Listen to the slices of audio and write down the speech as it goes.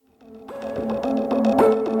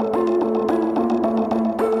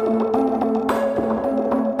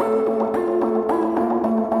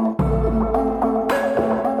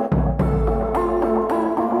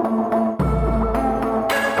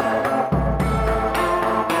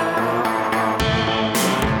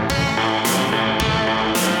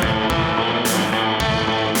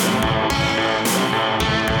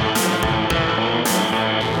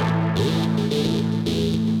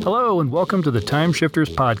welcome to the Time Shifters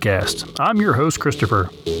Podcast. I'm your host,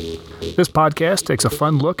 Christopher. This podcast takes a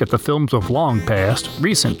fun look at the films of long past,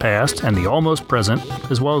 recent past, and the almost present,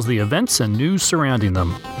 as well as the events and news surrounding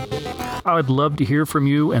them. I would love to hear from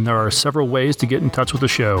you, and there are several ways to get in touch with the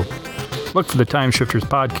show. Look for the Time Shifters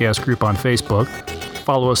Podcast group on Facebook,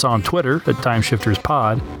 follow us on Twitter at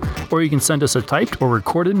TimeshiftersPod, or you can send us a typed or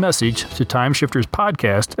recorded message to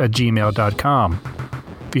timeshifterspodcast@gmail.com.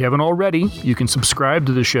 If you haven't already, you can subscribe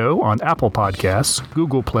to the show on Apple Podcasts,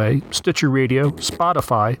 Google Play, Stitcher Radio,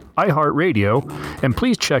 Spotify, iHeartRadio, and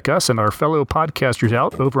please check us and our fellow podcasters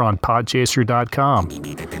out over on Podchaser.com.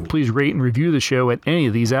 Please rate and review the show at any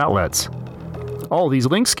of these outlets. All these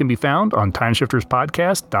links can be found on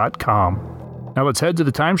TimeshiftersPodcast.com. Now let's head to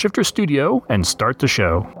the Time Shifter studio and start the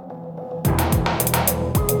show.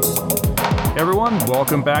 Everyone,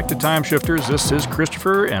 welcome back to Time Shifters. This is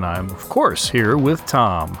Christopher, and I'm, of course, here with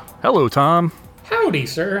Tom. Hello, Tom. Howdy,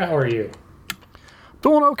 sir. How are you?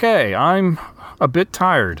 Doing okay. I'm a bit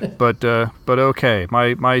tired, but okay.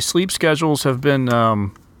 My sleep schedules have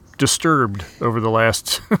been disturbed over the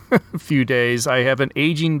last few days. I have an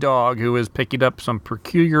aging dog who is picking up some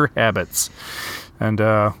peculiar habits, and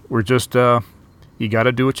we're just... you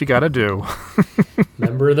gotta do what you gotta do.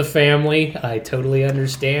 Member of the family, I totally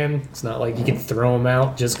understand. It's not like you can throw him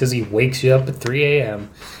out just because he wakes you up at 3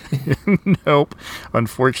 a.m. Nope,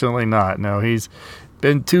 unfortunately not. No, he's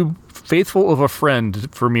been too faithful of a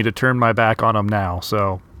friend for me to turn my back on him now.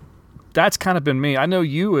 So that's kind of been me. I know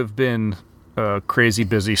you have been crazy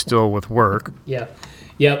busy still with work. Yep,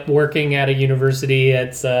 working at a university.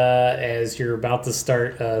 It's as you're about to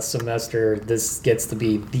start a semester, this gets to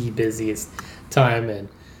be the busiest time, and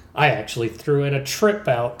I actually threw in a trip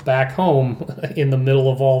out back home in the middle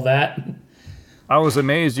of all that. I was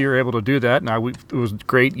amazed you were able to do that, and it was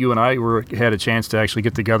great. You and I had a chance to actually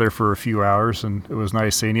get together for a few hours, and it was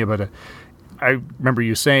nice seeing you. But I remember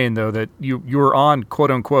you saying, though, that you were on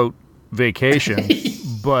quote-unquote vacation,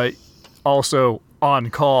 but also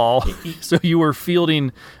on call. So you were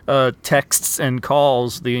fielding texts and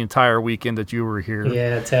calls the entire weekend that you were here.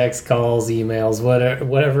 Yeah, texts, calls, emails,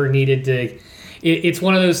 whatever needed to... It's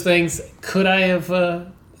one of those things, could I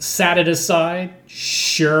have sat it aside?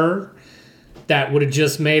 Sure. That would have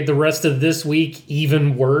just made the rest of this week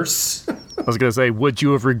even worse. I was going to say, would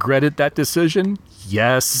you have regretted that decision?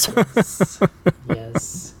 Yes.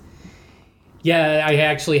 Yes. Yeah, I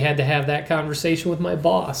actually had to have that conversation with my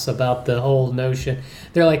boss about the whole notion.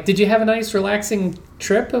 They're like, did you have a nice, relaxing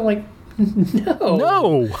trip? I'm like,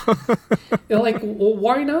 no. They're like, well,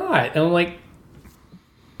 why not? And I'm like,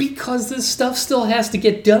 because this stuff still has to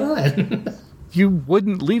get done. You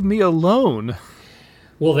wouldn't leave me alone.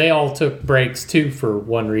 Well, they all took breaks, too, for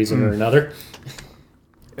one reason or another.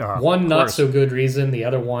 One not so good reason, the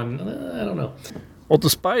other one, I don't know. Well,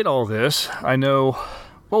 despite all this, I know...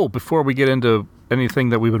 Oh, before we get into anything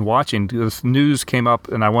that we've been watching, this news came up,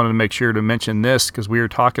 and I wanted to make sure to mention this, because we were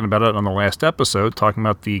talking about it on the last episode, talking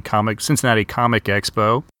about the Cincinnati Comic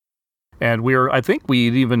Expo. And I think we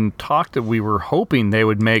even talked that we were hoping they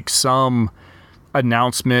would make some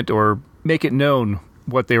announcement or make it known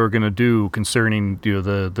what they were going to do concerning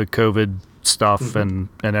the COVID stuff and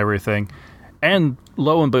everything. And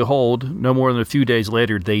lo and behold, no more than a few days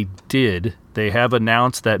later, they did. They have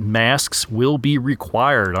announced that masks will be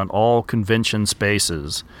required on all convention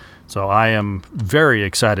spaces. So I am very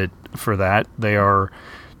excited for that. They are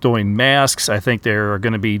doing masks. I think they're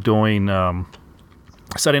going to be doing...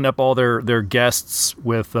 setting up all their guests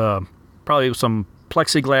with probably some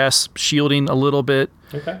plexiglass shielding a little bit.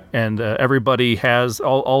 Okay. And everybody has,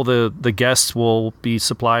 all the guests will be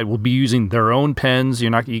using their own pens.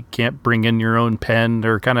 You can't bring in your own pen.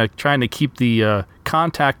 They're kind of trying to keep the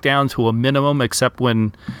contact down to a minimum, except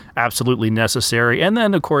when absolutely necessary. And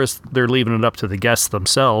then, of course, they're leaving it up to the guests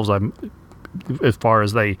themselves. As far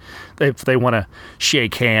as if they want to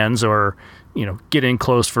shake hands or get in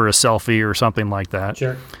close for a selfie or something like that.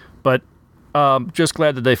 Sure. But just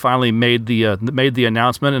glad that they finally made the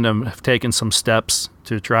announcement and have taken some steps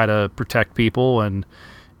to try to protect people. And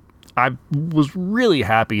I was really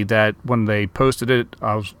happy that when they posted it,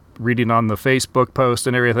 I was reading on the Facebook post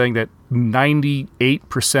and everything that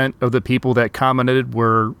 98% of the people that commented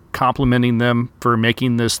were complimenting them for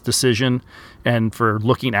making this decision and for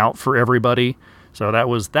looking out for everybody. So that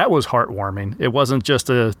was heartwarming. It wasn't just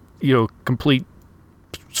a complete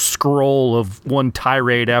scroll of one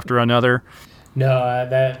tirade after another. No,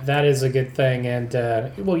 that is a good thing, and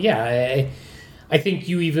I think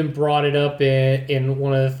you even brought it up in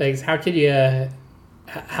one of the things. How can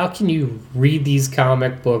you read these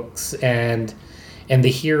comic books and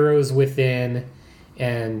the heroes within,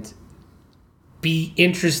 and be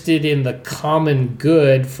interested in the common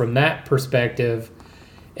good from that perspective,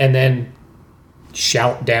 and then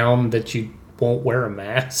shout down that you won't wear a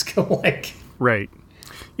mask. Like, right.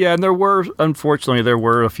 Yeah, and unfortunately, there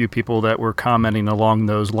were a few people that were commenting along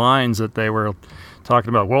those lines that they were talking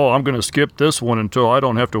about, well, I'm going to skip this one until I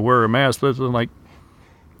don't have to wear a mask. But like,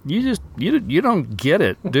 you don't get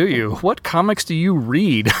it, do you? What comics do you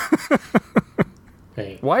read?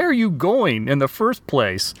 hey, Why are you going in the first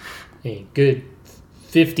place? hey, good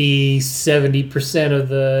 50-70% of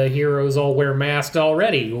the heroes all wear masks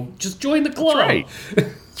already. Well, just join the club. That's right.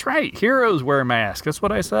 That's right. Heroes wear masks. That's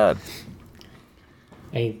what I said.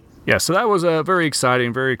 Hey, Yeah, so that was very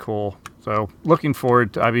exciting, very cool. So looking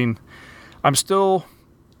forward to, I mean, I'm still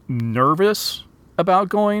nervous about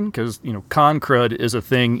going because, con crud is a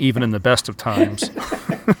thing even in the best of times.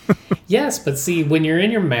 yes, but see, when you're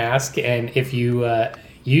in your mask and if you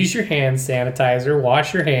use your hand sanitizer,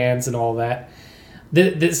 wash your hands and all that,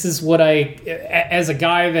 this is what as a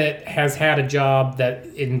guy that has had a job that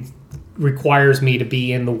requires me to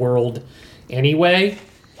be in the world anyway,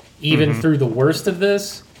 even through the worst of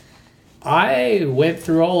this, I went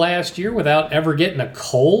through all last year without ever getting a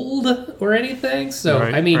cold or anything. So,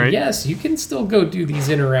 Right, I mean, right. yes, you can still go do these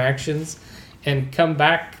interactions and come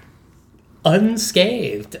back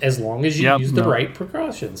unscathed as long as you use the right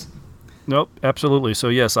precautions. Nope, absolutely. So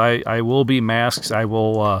yes, I will be masked. I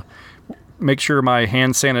will make sure my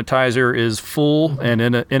hand sanitizer is full and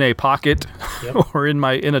in a pocket or in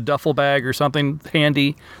a duffel bag or something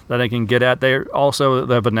handy that I can get at. They also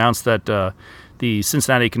have announced that the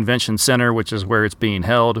Cincinnati Convention Center, which is where it's being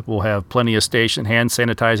held, will have plenty of hand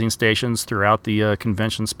sanitizing stations throughout the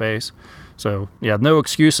convention space. So yeah, no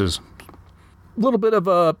excuses. A little bit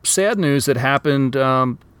of sad news that happened.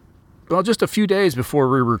 Just a few days before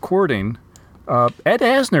we were recording, Ed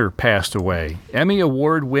Asner passed away. Emmy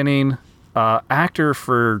Award-winning actor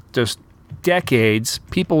for just decades.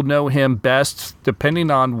 People know him best depending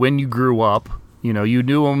on when you grew up. You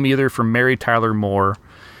knew him either from Mary Tyler Moore,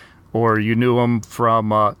 or you knew him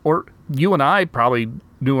from, or you and I probably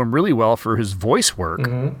knew him really well for his voice work.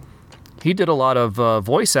 Mm-hmm. He did a lot of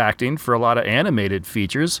voice acting for a lot of animated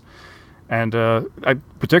features, and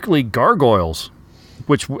particularly Gargoyles,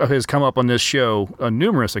 which has come up on this show on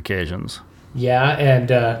numerous occasions. Yeah, and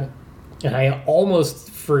I almost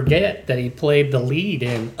forget that he played the lead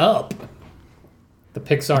in Up, the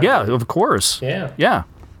Pixar. Yeah, of course. Yeah. Yeah.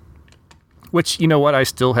 Which, you know what, I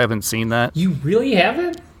still haven't seen that. You really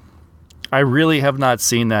haven't? I really have not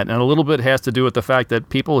seen that, and a little bit has to do with the fact that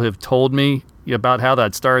people have told me about how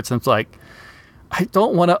that starts, and it's like, I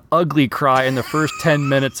don't want to ugly cry in the first 10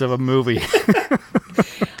 minutes of a movie.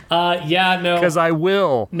 Yeah, no. Because I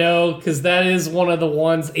will. No, because that is one of the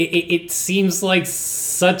ones. It seems like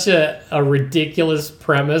such a ridiculous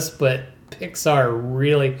premise, but Pixar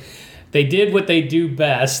really, they did what they do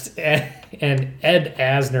best, and Ed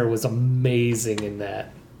Asner was amazing in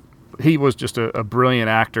that. He was just a brilliant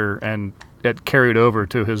actor, and it carried over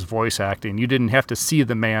to his voice acting. You didn't have to see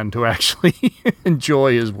the man to actually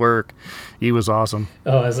enjoy his work. He was awesome.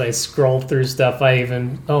 Oh, as I scrolled through stuff, I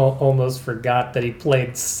even almost forgot that he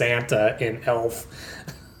played Santa in Elf.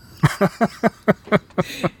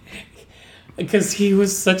 Because he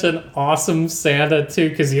was such an awesome Santa, too,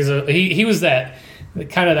 because he was that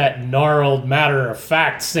kind of that gnarled,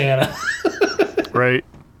 matter-of-fact Santa. Right.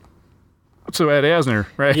 So Ed Asner,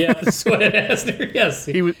 right? Yeah, so Ed Asner, yes.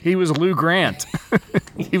 He was Lou Grant.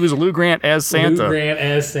 He was Lou Grant as Santa. Lou Grant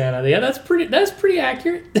as Santa. Yeah, that's pretty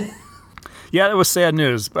accurate. Yeah, it was sad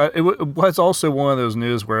news. But it was also one of those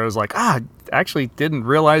news where I was like, actually didn't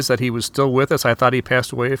realize that he was still with us. I thought he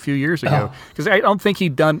passed away a few years ago. Because I don't think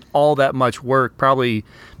he'd done all that much work. Probably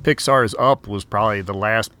Pixar's Up was probably the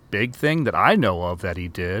last big thing that I know of that he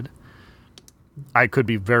did. I could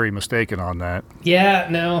be very mistaken on that. Yeah,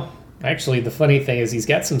 no. Actually, the funny thing is he's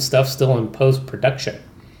got some stuff still in post-production.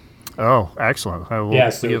 Oh, excellent. Yeah,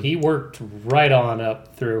 so he worked right on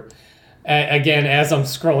up through. Again, as I'm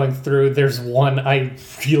scrolling through, there's one I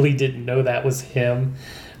really didn't know that was him.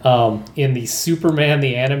 In the Superman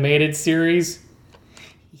the Animated Series,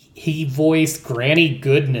 he voiced Granny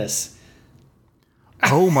Goodness.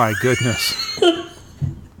 Oh my goodness.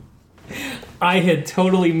 I had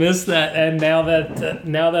totally missed that, and now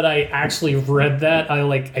that I actually read that,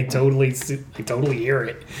 I totally hear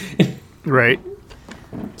it. Right.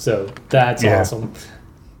 So that's awesome.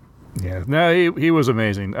 Yeah. No, he was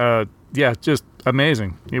amazing. Yeah, just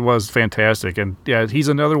amazing. He was fantastic, and yeah, he's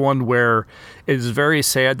another one where it is very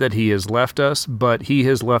sad that he has left us, but he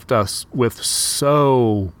has left us with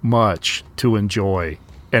so much to enjoy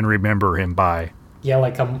and remember him by. Yeah,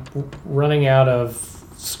 like I'm running out of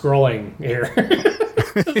scrolling here.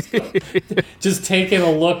 just taking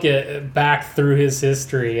a look back through his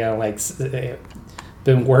history,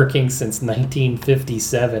 been working since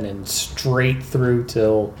 1957 and straight through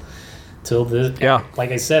till this. Yeah.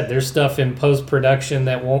 Like I said, there's stuff in post-production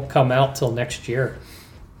that won't come out till next year.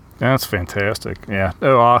 That's fantastic. Yeah.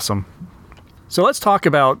 Oh, awesome. So let's talk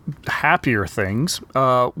about happier things.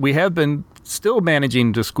 We have been still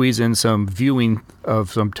managing to squeeze in some viewing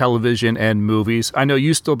of some television and movies. I know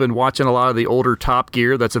you've still been watching a lot of the older Top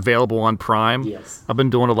Gear that's available on Prime. Yes. I've been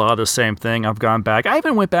doing a lot of the same thing. I've gone back. I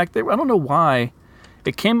even went back there. I don't know why.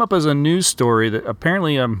 It came up as a news story that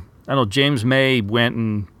apparently, I don't know, James May went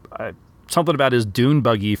and something about his dune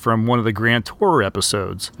buggy from one of the Grand Tour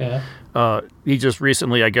episodes. Yeah. He just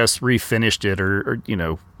recently, I guess, refinished it or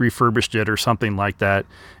refurbished it or something like that.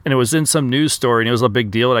 And it was in some news story, and it was a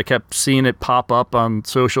big deal. And I kept seeing it pop up on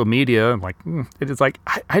social media. I'm like, it's like,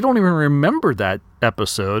 I don't even remember that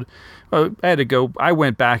episode. I had to go. I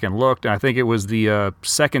went back and looked, and I think it was the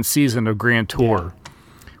second season of Grand Tour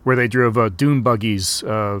where they drove dune buggies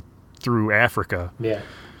through Africa. Yeah.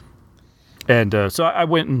 And so I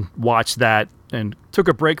went and watched that and took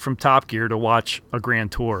a break from Top Gear to watch a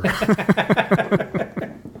Grand Tour.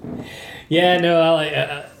 Yeah, no,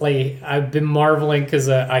 I've been marveling because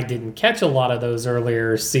I didn't catch a lot of those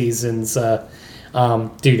earlier seasons due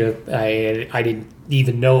to I didn't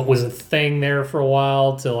even know it was a thing there for a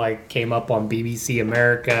while till I came up on BBC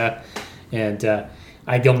America, and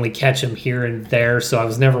I'd only catch them here and there, so I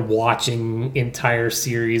was never watching entire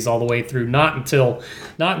series all the way through. Not until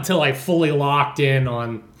I fully locked in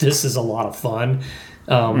on this is a lot of fun.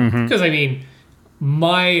 Because I mean,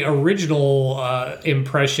 my original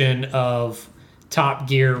impression of Top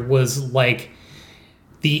Gear was like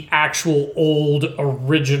the actual old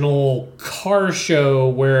original car show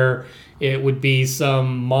where it would be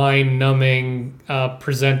some mind-numbing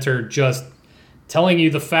presenter just telling you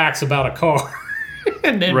the facts about a car.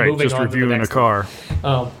 And then moving just on reviewing to the next a car.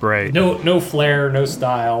 Right. No flair, no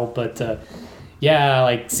style, but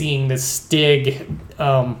like seeing this Stig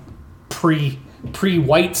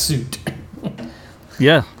pre-white suit.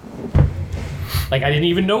 Yeah. Like I didn't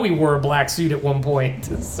even know he wore a black suit at one point.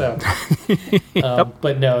 So,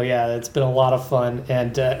 but no, yeah, it's been a lot of fun,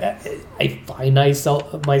 and I find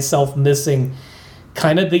myself missing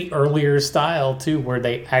kind of the earlier style too, where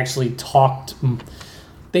they actually talked.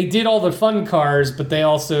 They did all the fun cars, but they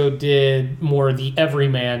also did more the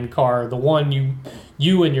everyman car, the one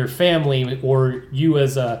you and your family, or you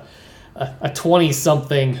as a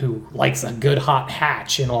 20-something who likes a good hot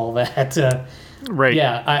hatch and all that. Right.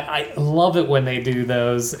 Yeah, I love it when they do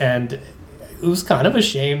those, and it was kind of a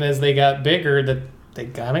shame as they got bigger that they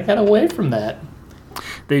kind of got away from that.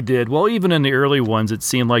 They did. Well, even in the early ones, it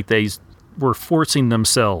seemed like they were forcing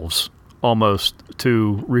themselves almost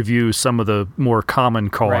to review some of the more common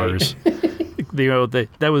cars. Right.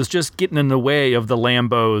 That was just getting in the way of the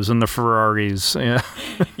Lambos and the Ferraris. Yeah.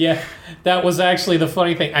 Yeah, that was actually the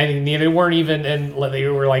funny thing. I mean, they weren't even in. They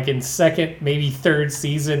were like in second, maybe third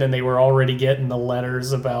season, and they were already getting the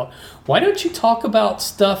letters about why don't you talk about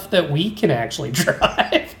stuff that we can actually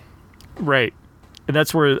drive? Right, and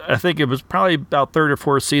that's where I think it was probably about third or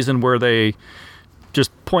fourth season where they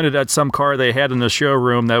just pointed at some car they had in the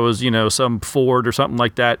showroom that was, some Ford or something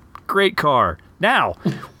like that. Great car. Now,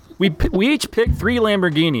 we each picked 3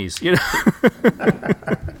 Lamborghinis,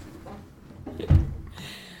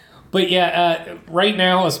 But yeah, right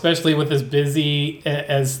now, especially with as busy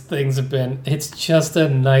as things have been, it's just a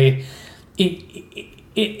nice.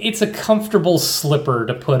 It's a comfortable slipper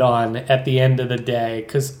to put on at the end of the day,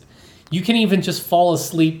 because you can even just fall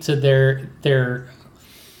asleep to their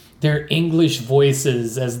English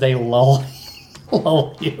voices as they lull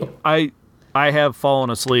you. I have fallen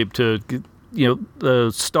asleep to,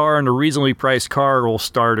 the star in a reasonably priced car will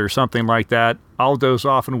start or something like that. I'll doze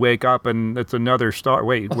off and wake up and it's another star.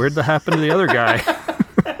 Wait, where'd that happen to the other guy?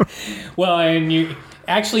 Well, and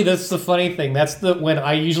actually, that's the funny thing. That's when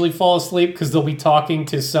I usually fall asleep, because they'll be talking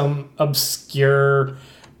to some obscure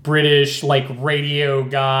British radio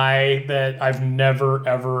guy that I've never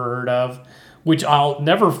ever heard of, which I'll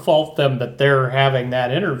never fault them that they're having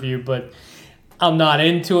that interview, but I'm not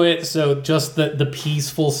into it, so just the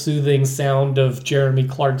peaceful, soothing sound of Jeremy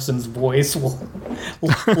Clarkson's voice will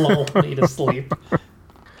lull me to sleep.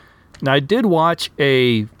 Now, I did watch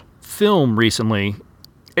a film recently.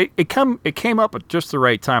 It came up at just the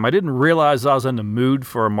right time. I didn't realize I was in the mood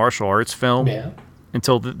for a martial arts film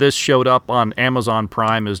until this showed up on Amazon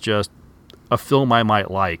Prime as just a film I might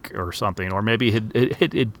like or something, or maybe it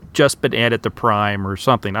had just been added to Prime or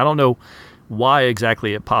something. I don't know why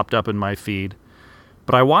exactly it popped up in my feed.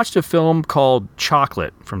 But I watched a film called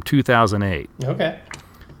Chocolate from 2008. Okay.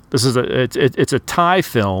 This is it's a Thai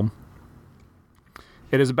film.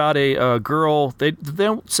 It is about a girl. They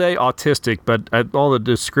don't say autistic, but all the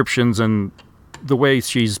descriptions and the way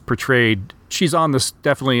she's portrayed, she's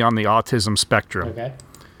definitely on the autism spectrum. Okay.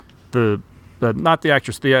 The not the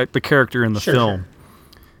actress, the character in the film. Sure.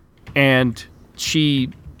 And she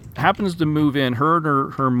happens to move in. Her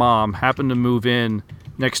and her mom happen to move in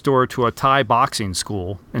next door to a Thai boxing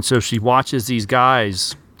school, and so she watches these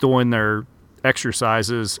guys doing their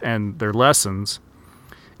exercises and their lessons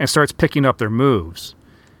and starts picking up their moves.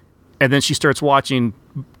 And then she starts watching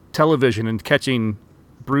television and catching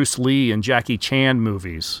Bruce Lee and Jackie Chan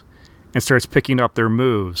movies and starts picking up their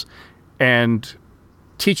moves and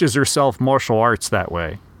teaches herself martial arts that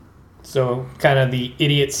way. So kind of the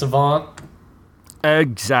idiot savant.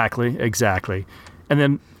 Exactly. And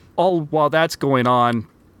then all while that's going on,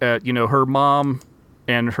 her mom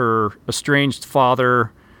and her estranged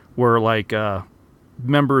father were like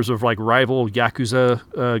members of like rival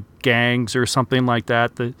Yakuza gangs or something like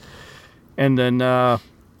that. And then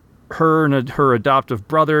her and her adoptive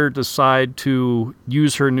brother decide to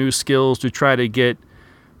use her new skills to try to get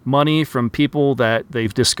money from people that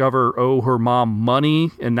they've discovered owe her mom money.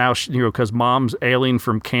 And now, because mom's ailing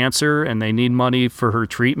from cancer and they need money for her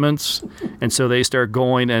treatments. And so they start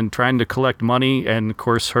going and trying to collect money. And of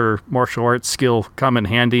course, her martial arts skill come in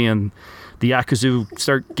handy and the Yakuza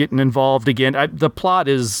start getting involved again. The plot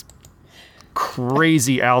is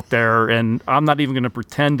crazy out there, and I'm not even going to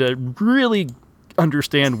pretend to really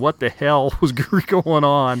understand what the hell was going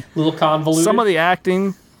on. A little convoluted. Some of the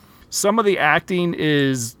acting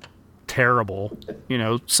is terrible.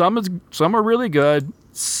 Some are really good,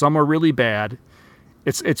 some are really bad.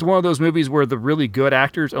 It's one of those movies where the really good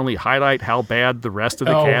actors only highlight how bad the rest of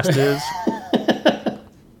the cast is.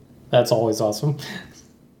 That's always awesome.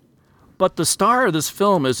 But the star of this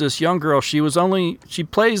film is this young girl. She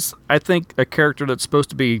plays, I think, a character that's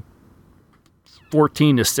supposed to be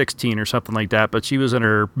 14 to 16 or something like that, but she was in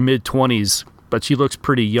her mid-20s, but she looks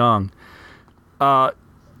pretty young.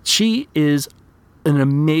 She is an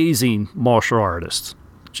amazing martial artist.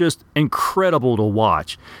 Just incredible to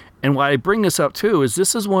watch. And why I bring this up, too, is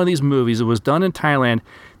this is one of these movies that was done in Thailand.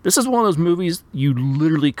 This is one of those movies you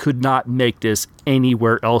literally could not make this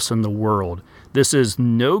anywhere else in the world. This is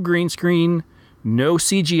no green screen, no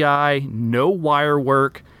CGI, no wire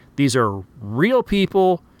work. These are real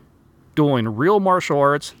people doing real martial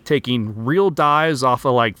arts, taking real dives off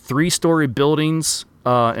of like 3-story buildings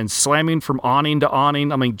and slamming from awning to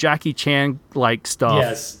awning. I mean, Jackie Chan like stuff.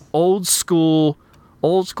 Yes. Old school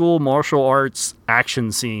martial arts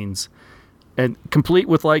action scenes. And complete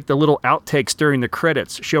with like the little outtakes during the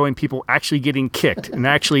credits showing people actually getting kicked and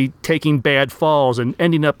actually taking bad falls and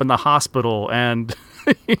ending up in the hospital and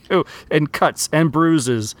and cuts and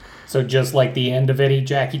bruises. So just like the end of any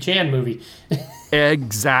Jackie Chan movie.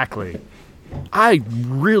 Exactly. I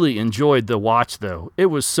really enjoyed the watch though. It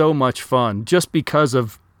was so much fun just because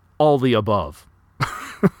of all the above.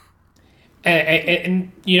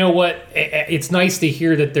 And you know what? It's nice to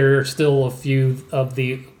hear that there are still a few of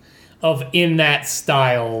in that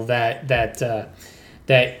style that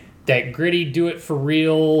gritty, do it for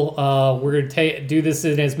real. We're gonna do this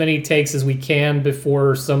in as many takes as we can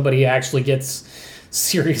before somebody actually gets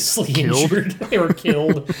seriously injured or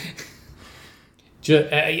killed.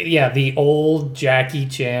 The old Jackie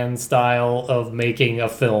Chan style of making a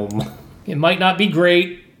film. It might not be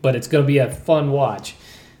great, but it's gonna be a fun watch.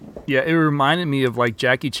 Yeah, it reminded me of like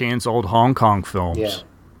Jackie Chan's old Hong Kong films.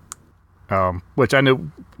 Yeah. Which I know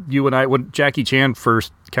you and I, when Jackie Chan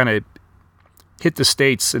first kind of hit the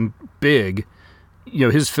States and big,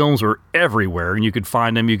 his films were everywhere and you could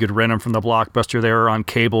find them, you could rent them from the Blockbuster. They were on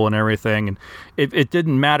cable and everything. And it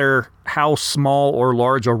didn't matter how small or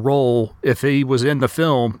large a role, if he was in the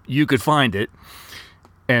film, you could find it.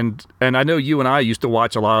 And I know you and I used to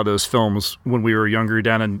watch a lot of those films when we were younger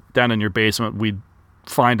down in your basement. We'd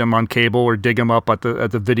find them on cable or dig them up at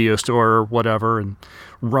the video store or whatever and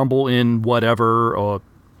rumble in whatever, or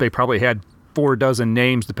they probably had 4 dozen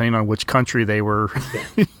names depending on which country they were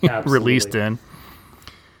released in.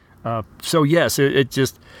 So yes,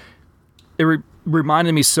 it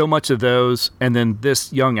reminded me so much of those. And then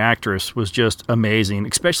this young actress was just amazing.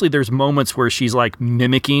 Especially there's moments where she's like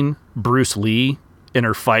mimicking Bruce Lee in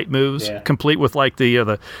her fight moves, complete with like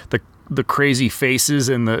the crazy faces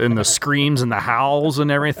and the screams and the howls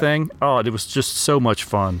and everything. Oh, it was just so much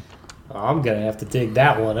fun. I'm gonna have to dig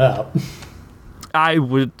that one up. I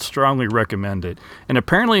would strongly recommend it. And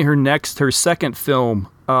apparently her second film,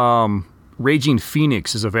 Raging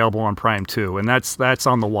Phoenix is available on Prime too, and that's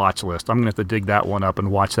on the watch list. I'm gonna have to dig that one up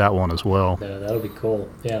and watch that one as well. No, that'll be cool.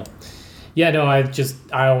 Yeah. Yeah, no,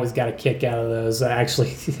 I always got a kick out of those.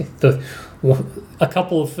 Actually, a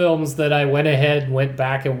couple of films that I went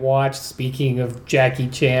back and watched, speaking of Jackie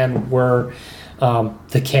Chan, were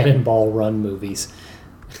the Cannonball Run movies.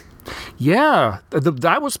 Yeah,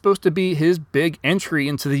 that was supposed to be his big entry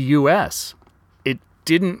into the U.S. It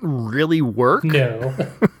didn't really work. No.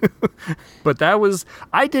 But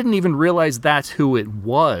I didn't even realize that's who it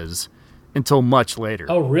was until much later.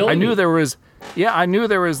 Oh, really? I knew there was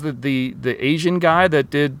the Asian guy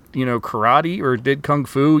that did, karate or did kung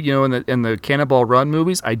fu, in the Cannonball Run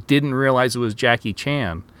movies. I didn't realize it was Jackie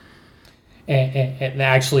Chan. And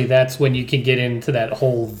actually, that's when you can get into that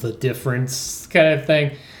whole the difference kind of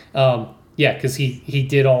thing. Yeah, because he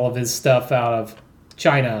did all of his stuff out of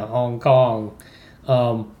China, Hong Kong,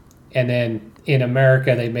 and then in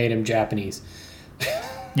America they made him Japanese.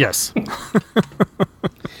 Yes.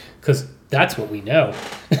 Because that's what we know.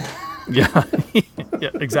 Yeah. Yeah,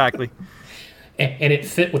 exactly. And it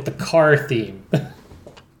fit with the car theme.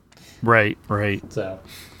 Right. So,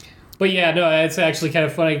 but yeah, no, it's actually kind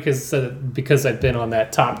of funny because I've been on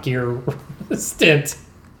that Top Gear stint.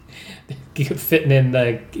 Fitting in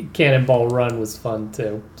the Cannonball Run was fun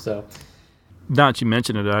too. So, now that you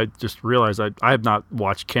mention it, I just realized I have not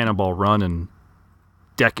watched Cannonball Run in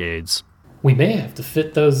decades. We may have to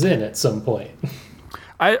fit those in at some point.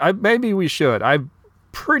 I maybe we should. I'm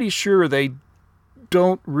pretty sure they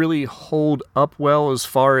don't really hold up well as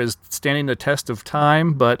far as standing the test of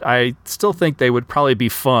time, but I still think they would probably be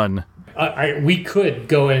fun. We could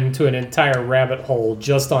go into an entire rabbit hole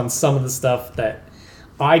just on some of the stuff that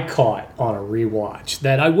I caught on a rewatch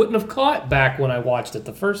that I wouldn't have caught back when I watched it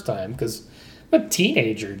the first time, because I'm a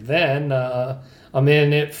teenager then. I'm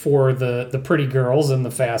in it for the pretty girls and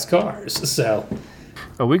the fast cars. So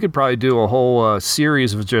we could probably do a whole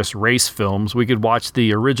series of just race films. We could watch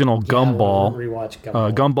the original Gumball, rewatch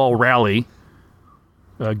Gumball. Gumball Rally.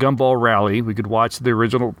 Gumball Rally. We could watch the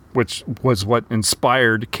original, which was what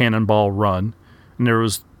inspired Cannonball Run. And there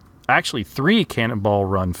was actually 3 Cannonball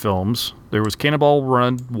Run films. There was Cannonball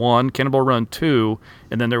Run 1, Cannonball Run 2,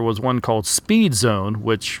 and then there was one called Speed Zone,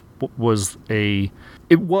 which was a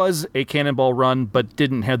Cannonball Run, but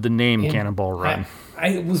didn't have the name Cannonball Run.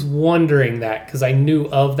 I was wondering that because I knew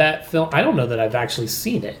of that film. I don't know that I've actually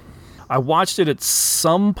seen it. I watched it at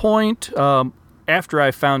some point after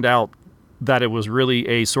I found out that it was really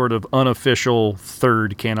a sort of unofficial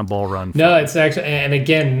third Cannonball Run film. No, it's actually, and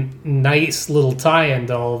again, nice little tie-in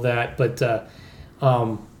to all of that, but the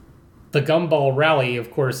Gumball Rally, of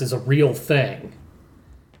course, is a real thing.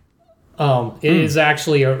 It is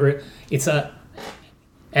actually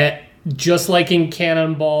just like in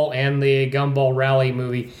Cannonball and the Gumball Rally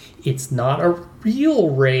movie, it's not a real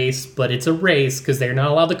race, but it's a race because they're not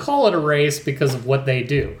allowed to call it a race because of what they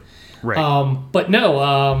do. Right. But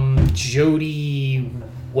no, Jody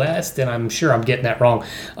West, and I'm sure I'm getting that wrong,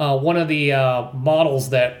 one of the models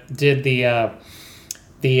that did the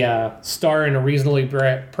Star in a Reasonably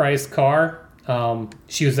Priced Car,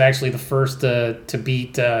 she was actually the first to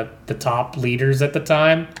beat the top leaders at the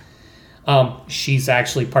time. She's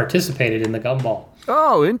actually participated in the Gumball.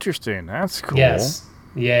 Oh, interesting. That's cool. Yes.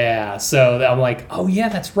 Yeah. So I'm like, oh yeah,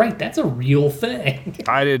 that's right. That's a real thing.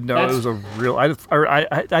 I didn't know it was a real.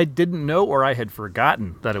 I didn't know, or I had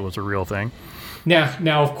forgotten that it was a real thing.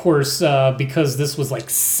 Now, of course, because this was like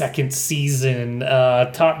second season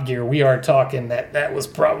Top Gear, we are talking that was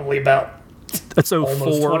probably about that's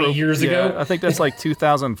almost 20 years ago. I think that's like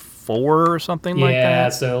 2004 or something like that. Yeah,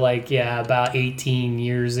 so about 18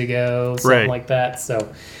 years ago, something like that.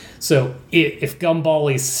 So if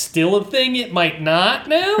Gumball is still a thing, it might not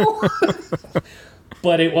now.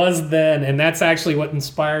 But it was then, and that's actually what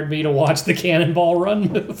inspired me to watch the Cannonball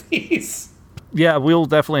Run movies. Yeah, we'll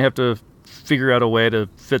definitely have to figure out a way to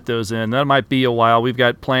fit those in. That might be a while. We've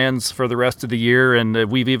got plans for the rest of the year,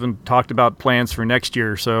 and we've even talked about plans for next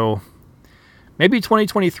year, so maybe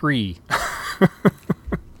 2023.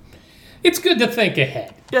 It's good to think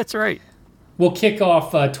ahead. That's right. We'll kick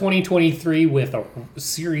off 2023 with a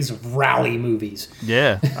series of rally movies.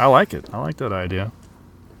 Yeah, I like it. I like that idea.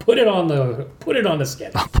 Put it on the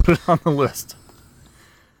schedule. I'll put it on the list.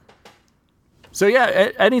 So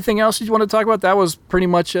yeah, anything else you want to talk about? That was pretty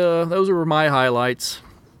much those were my highlights.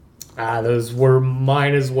 Those were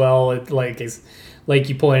mine as well. Like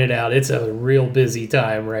you pointed out, it's a real busy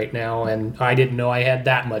time right now, and I didn't know I had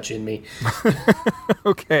that much in me.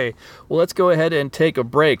 Okay, well, let's go ahead and take a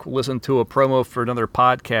break. We'll listen to a promo for another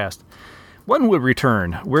podcast. When we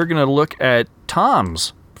return, we're going to look at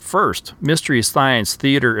Tom's first Mystery Science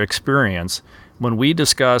Theater experience when we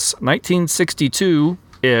discuss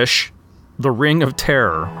 1962-ish The Ring of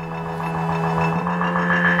Terror.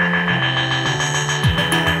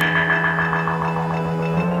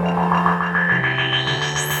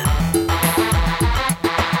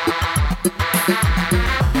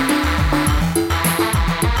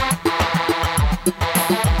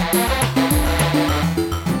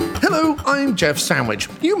 I'm Jeff Sandwich.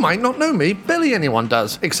 You might not know me, barely anyone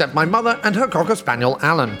does, except my mother and her Cocker Spaniel,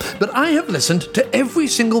 Alan. But I have listened to every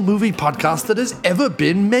single movie podcast that has ever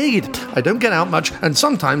been made. I don't get out much, and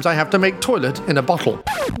sometimes I have to make toilet in a bottle.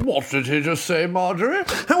 What did he just say, Marjorie?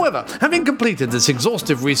 However, having completed this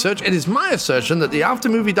exhaustive research, it is my assertion that the After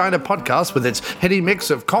Movie Diner podcast, with its heady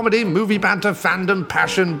mix of comedy, movie banter, fandom,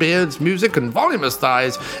 passion, beards, music, and voluminous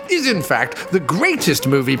thighs, is in fact the greatest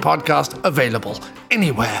movie podcast available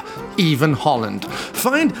anywhere, even Holland.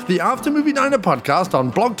 Find the After Movie Diner podcast on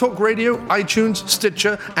Blog Talk Radio, iTunes,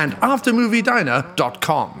 Stitcher, and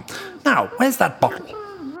aftermoviediner.com. Now, where's that bottle?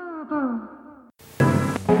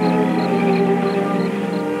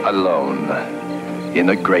 Alone in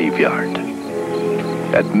a graveyard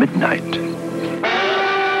at midnight.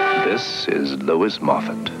 This is Louis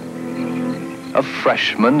Moffat, a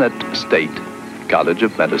freshman at State College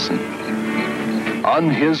of Medicine,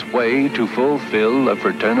 on his way to fulfill a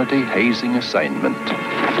fraternity hazing assignment,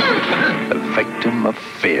 a victim of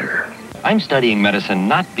fear. I'm studying medicine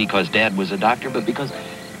not because Dad was a doctor, but because,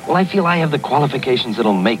 well, I feel I have the qualifications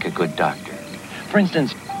that'll make a good doctor. For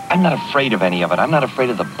instance, I'm not afraid of any of it. I'm not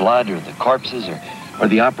afraid of the blood or the corpses or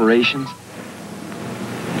the operations.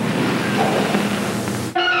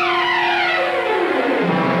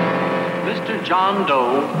 Mr. John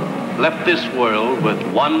Doe left this world with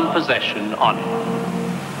one possession on him,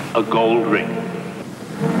 a gold ring.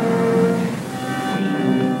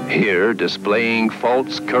 Here, displaying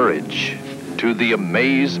false courage to the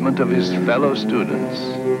amazement of his fellow students.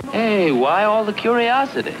 Hey, why all the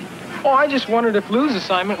curiosity? Oh, I just wondered if Lou's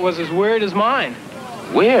assignment was as weird as mine.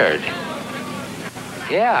 Weird?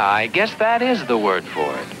 Yeah, I guess that is the word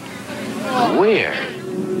for it. Weird.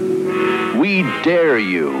 We dare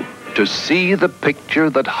you to see the picture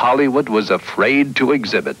that Hollywood was afraid to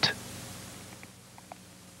exhibit.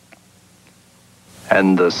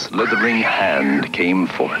 And the slithering hand came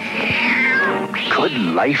forth. Could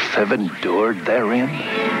life have endured therein?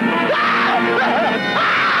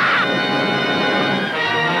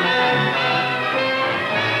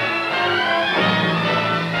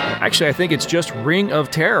 Actually, I think it's just Ring of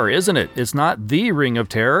Terror, isn't it? It's not The Ring of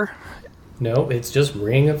Terror. No, it's just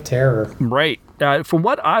Ring of Terror. Right. From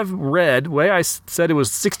what I've read, the way I said it was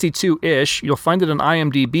 62-ish, you'll find it on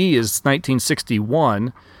IMDb is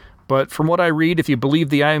 1961. But from what I read, if you believe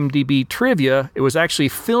the IMDb trivia, it was actually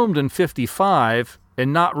filmed in 55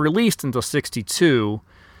 and not released until 62.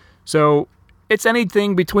 So it's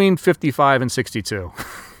anything between 55 and 62.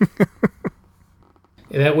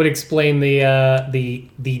 That would explain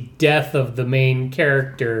the death of the main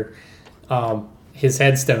character. His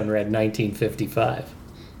headstone read 1955.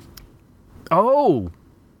 Oh,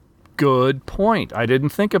 good point. I didn't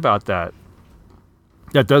think about that.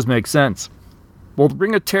 That does make sense. Well, The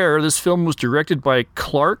Ring of Terror, this film was directed by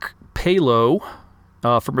Clark Palo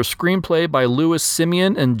from a screenplay by Louis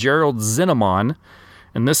Simeon and Gerald Zinnemann.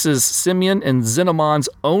 And this is Simeon and Zinnemann's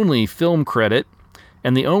only film credit,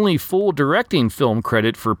 and the only full directing film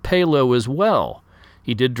credit for Palo as well.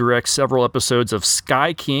 He did direct several episodes of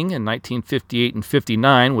Sky King in 1958 and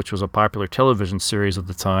 59, which was a popular television series at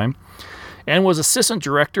the time, and was assistant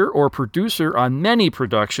director or producer on many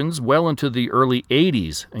productions well into the early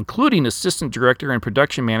 80s, including assistant director and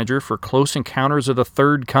production manager for Close Encounters of the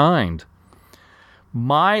Third Kind.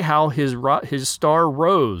 My, how his star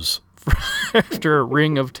rose after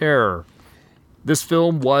Ring of Terror. This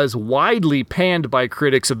film was widely panned by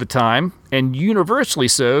critics at the time, and universally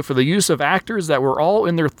so for the use of actors that were all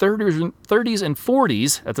in their 30s and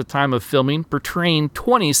 40s at the time of filming, portraying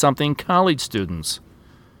 20-something college students.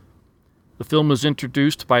 The film was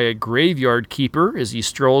introduced by a graveyard keeper as he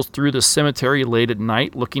strolls through the cemetery late at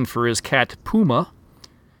night looking for his cat Puma.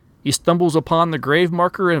 He stumbles upon the grave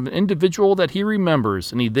marker of an individual that he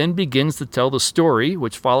remembers, and he then begins to tell the story,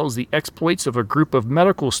 which follows the exploits of a group of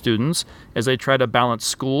medical students as they try to balance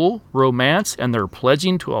school, romance, and their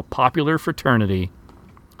pledging to a popular fraternity.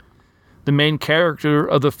 The main character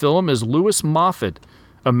of the film is Louis Moffat,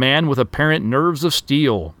 a man with apparent nerves of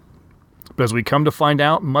steel. But as we come to find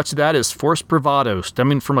out, much of that is forced bravado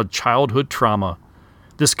stemming from a childhood trauma.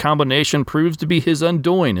 This combination proves to be his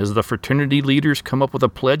undoing as the fraternity leaders come up with a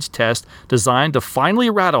pledge test designed to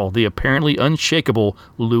finally rattle the apparently unshakable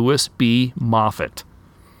Louis B. Moffat.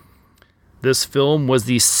 This film was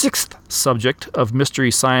the 6th subject of Mystery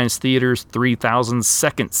Science Theater's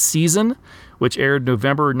 3002nd season, which aired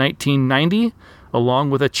November 1990, along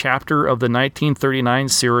with a chapter of the 1939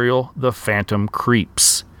 serial The Phantom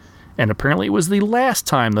Creeps. And apparently it was the last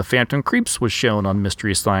time The Phantom Creeps was shown on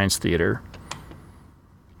Mystery Science Theater.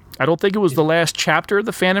 I don't think it was the last chapter of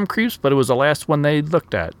The Phantom Creeps, but it was the last one they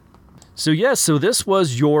looked at. So yes, so this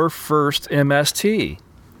was your first MST.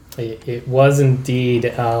 It was indeed,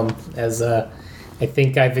 as I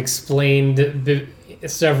think I've explained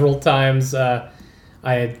several times. I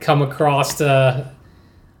had come across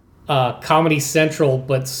Comedy Central,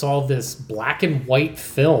 but saw this black and white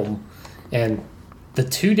film, and the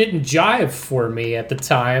two didn't jive for me at the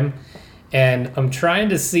time. And I'm trying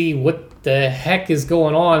to see what the heck is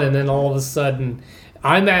going on, and then all of a sudden,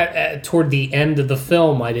 I'm at toward the end of the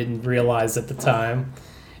film. I didn't realize at the time.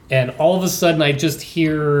 And all of a sudden, I just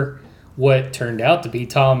hear what turned out to be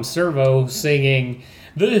Tom Servo singing,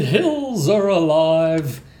 "The hills are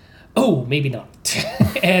alive." Oh, maybe not.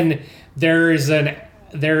 And there is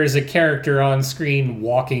a character on screen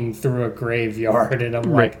walking through a graveyard, and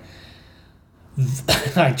I'm like,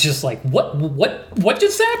 I just like, what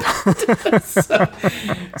just happened?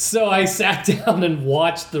 so I sat down and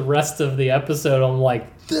watched the rest of the episode. I'm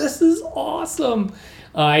like, this is awesome.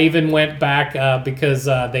 I even went back because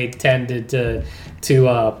they tended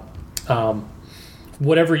to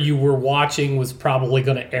whatever you were watching was probably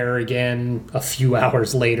going to air again a few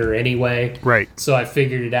hours later anyway. Right. So I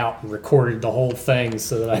figured it out and recorded the whole thing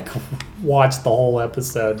so that I could watch the whole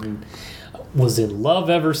episode, and was in love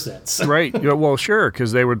ever since. Right. Yeah, well, sure,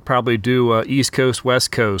 because they would probably do East Coast,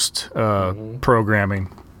 West Coast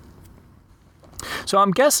programming. So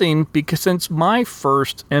I'm guessing, because since my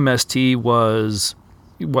first MST was,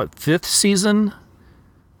 what, 5th season?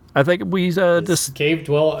 I think we this Cave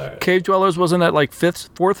Dwellers wasn't that like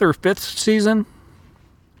 4th or 5th season?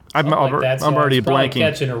 I'm already blanking.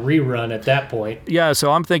 Catching a rerun at that point. Yeah,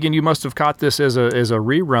 so I'm thinking you must have caught this as a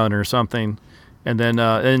rerun or something, and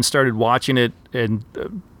then started watching it, and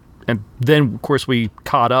then of course we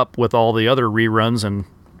caught up with all the other reruns and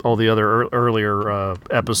all the other earlier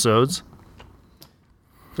episodes.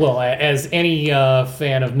 Well, as any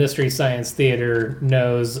fan of Mystery Science Theater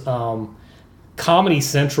knows, Comedy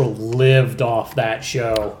Central lived off that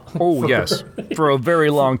show. Oh, yes. For a very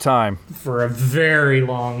long time. For a very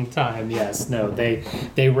long time, yes. No, they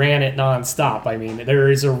ran it nonstop. I mean, there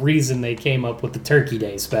is a reason they came up with the Turkey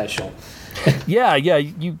Day special. Yeah.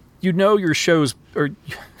 You know your shows, or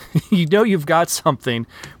you know you've got something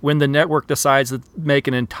when the network decides to make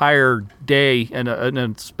an entire day and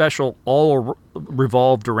a special all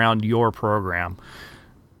revolved around your program.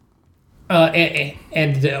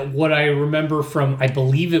 And what I remember from, I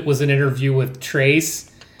believe it was an interview with Trace,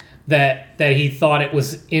 that he thought it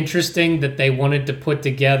was interesting that they wanted to put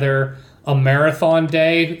together a marathon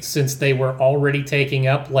day, since they were already taking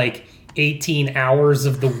up like 18 hours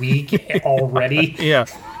of the week already. Yeah.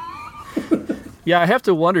 Yeah, I have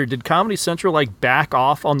to wonder, did Comedy Central like back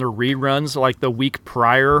off on the reruns like the week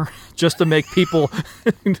prior just to make people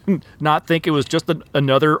not think it was just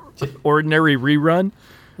another ordinary rerun?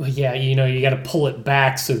 Well, yeah, you got to pull it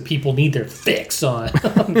back so people need their fix on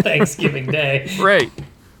Thanksgiving Day. Right.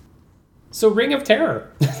 So Ring of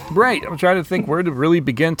Terror. Right. I'm trying to think where to really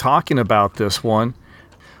begin talking about this one.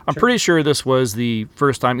 I'm pretty sure this was the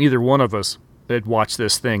first time either one of us had watched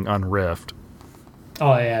this thing on Rift.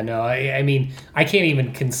 Oh, yeah, no. I mean, I can't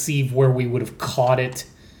even conceive where we would have caught it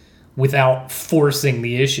without forcing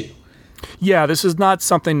the issue. Yeah, this is not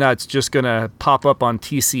something that's just going to pop up on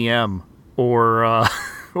TCM or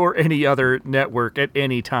any other network at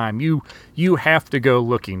any time. You have to go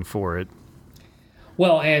looking for it.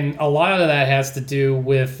 Well, and a lot of that has to do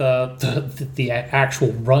with the actual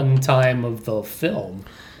runtime of the film.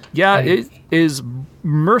 Yeah, it is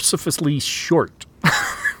mercifully short.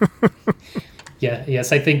 Yeah,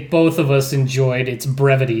 yes, I think both of us enjoyed its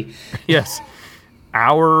brevity. Yes.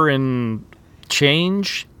 Hour and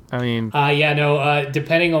change. I mean...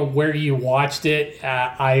 depending on where you watched it,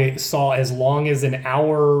 I saw as long as an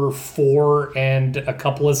hour 4 and a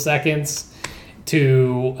couple of seconds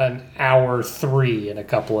to an hour 3 and a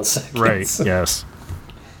couple of seconds. Right, yes.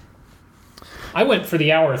 I went for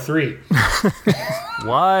the hour 3.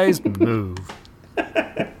 Wise move.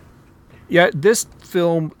 Yeah, this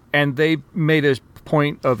film, and they made a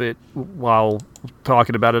point of it while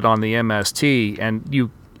talking about it on the MST, and you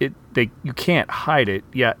can't hide it.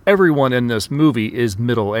 Yeah, everyone in this movie is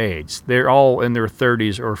middle-aged. They're all in their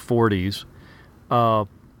 30s or 40s.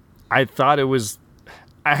 I thought it was...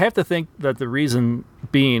 I have to think that the reason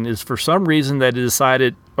being is for some reason they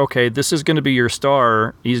decided, okay, this is going to be your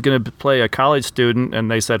star. He's going to play a college student.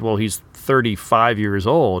 And they said, well, he's 35 years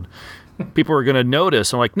old. People are going to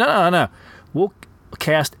notice. I'm like, no. We'll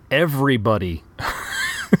cast everybody.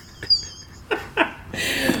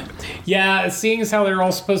 Yeah, seeing as how they're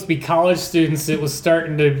all supposed to be college students, it was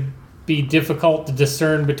starting to be difficult to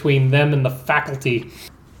discern between them and the faculty.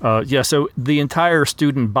 So the entire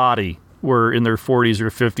student body were in their 40s or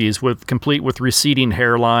 50s, complete with receding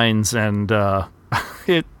hairlines, and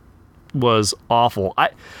it was awful. I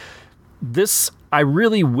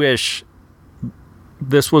really wish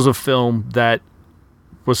this was a film that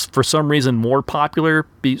was for some reason more popular,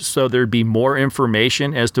 so there'd be more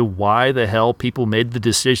information as to why the hell people made the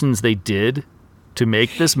decisions they did to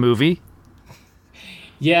make this movie.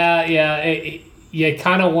 Yeah, you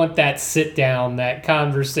kind of want that sit down, that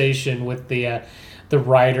conversation with the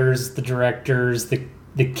writers, the directors, the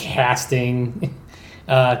casting,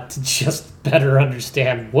 to just better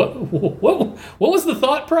understand what was the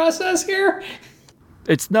thought process here.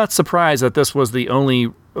 It's not surprised that this was the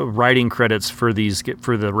only writing credits for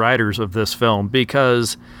the writers of this film,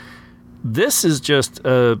 because this is just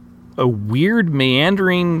a weird,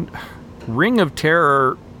 meandering Ring of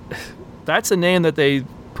Terror. That's a name that they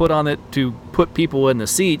put on it to put people in the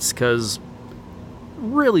seats, because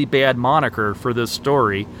really bad moniker for this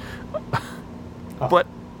story. But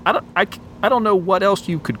I don't know what else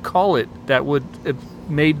you could call it that would have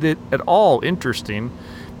made it at all interesting,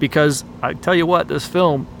 because I tell you what, this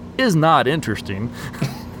film is not interesting.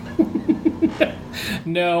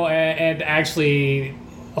 No, and actually,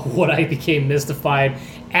 what I became mystified,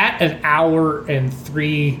 at an hour and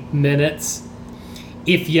 3 minutes,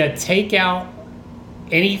 if you take out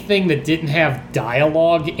anything that didn't have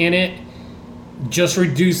dialogue in it, just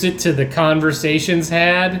reduce it to the conversations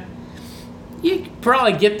had, you could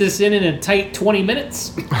probably get this in a tight 20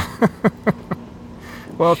 minutes.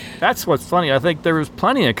 Well, that's what's funny. I think there was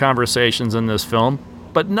plenty of conversations in this film,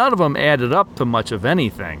 but none of them added up to much of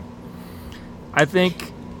anything. I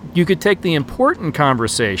think you could take the important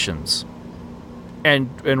conversations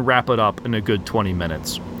and wrap it up in a good 20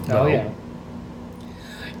 minutes. Oh, yeah.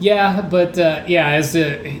 Yeah, but as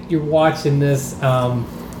you're watching this,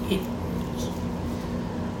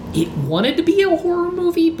 it wanted to be a horror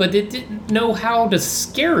movie, but it didn't know how to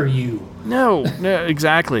scare you. No,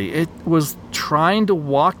 exactly. It was trying to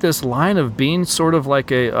walk this line of being sort of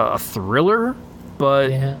like a thriller,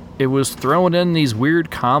 but it was throwing in these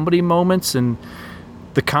weird comedy moments, and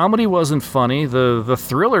the comedy wasn't funny. The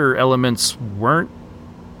thriller elements weren't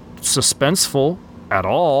suspenseful at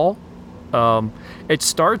all. It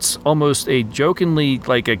starts almost a jokingly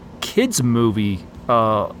like a kids movie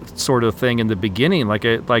sort of thing in the beginning, like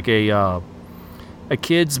a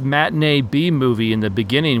kid's matinee B movie in the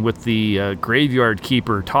beginning, with the graveyard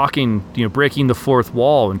keeper talking, breaking the fourth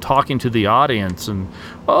wall and talking to the audience, and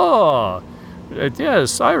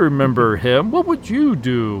yes, I remember him. What would you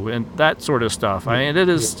do? And that sort of stuff. I mean, it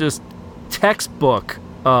is just textbook.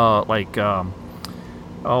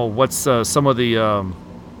 What's some of the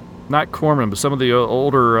not Corman, but some of the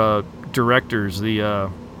older directors, the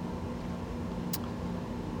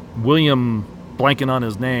William, blanking on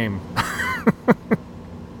his name.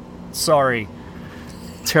 Sorry,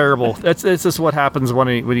 terrible. That's just what happens when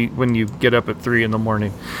you get up at 3 a.m.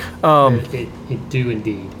 It do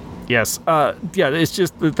indeed. Yes. It's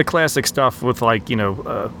just the classic stuff with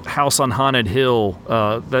House on Haunted Hill,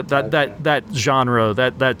 that genre,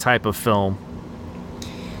 that type of film.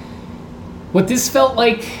 What this felt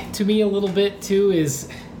like to me a little bit too is,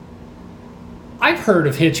 I've heard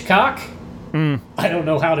of Hitchcock. I don't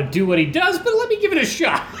know how to do what he does, but let me give it a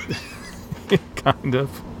shot. Kind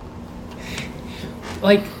of.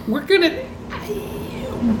 We're gonna...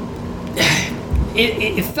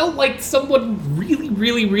 It felt like someone really,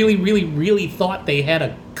 really, really, really, really thought they had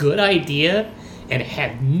a good idea and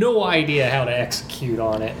had no idea how to execute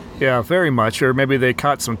on it. Yeah, very much. Or maybe they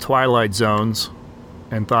caught some Twilight Zones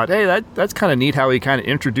and thought, hey, that's kind of neat how he kind of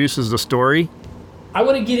introduces the story. I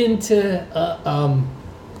want to get into...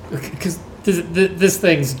 because this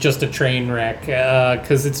thing's just a train wreck.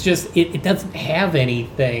 Because it's just... It doesn't have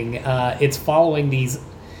anything. It's following these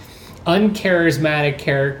uncharismatic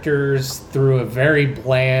characters through a very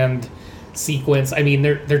bland sequence. I mean,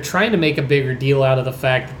 they're trying to make a bigger deal out of the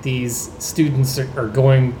fact that these students are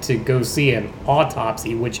going to go see an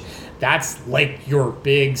autopsy, which that's like your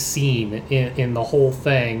big scene in the whole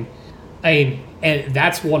thing. I mean, and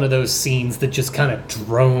that's one of those scenes that just kind of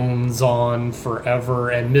drones on forever,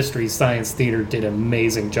 and Mystery Science Theater did an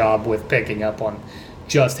amazing job with picking up on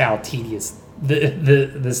just how tedious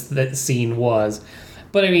this scene was.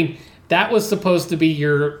 But I mean, that was supposed to be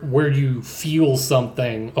where you feel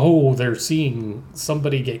something. Oh, they're seeing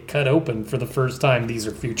somebody get cut open for the first time. These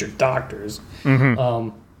are future doctors.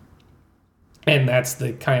 And that's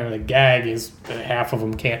the kind of the gag is half of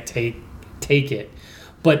them can't take it.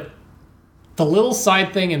 But the little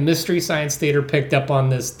side thing, and Mystery Science Theater picked up on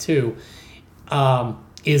this too,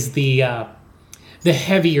 is the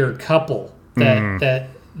heavier couple that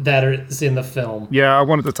is in the film. Yeah, I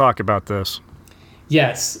wanted to talk about this.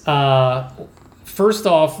 Yes. First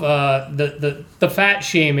off, the fat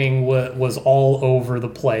shaming was all over the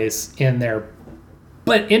place in there.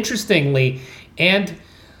 But interestingly, and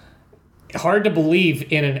hard to believe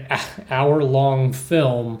in an hour-long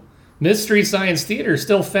film, Mystery Science Theater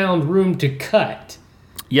still found room to cut.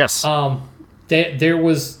 Yes. There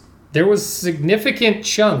was significant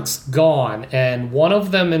chunks gone, and one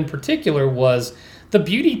of them in particular was the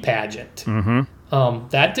beauty pageant.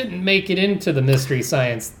 That didn't make it into the Mystery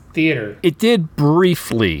Science Theater. It did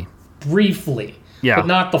briefly. Yeah. But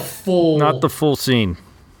not the full scene.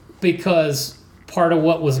 Because part of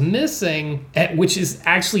what was missing, which is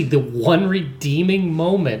actually the one redeeming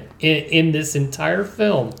moment in this entire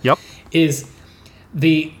film, is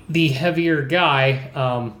the heavier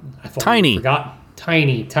guy.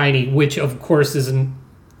 Tiny, which of course isn't,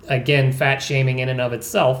 again, fat shaming in and of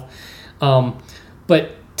itself.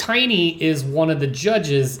 But Tiny is one of the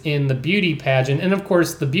judges in the beauty pageant, and of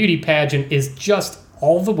course the beauty pageant is just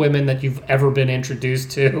all the women that you've ever been introduced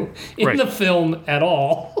to in the film at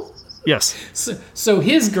all. Yes. So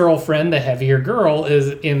his girlfriend, the heavier girl,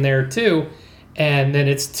 is in there too, and then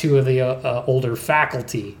it's two of the older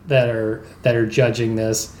faculty that are judging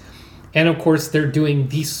this, and of course they're doing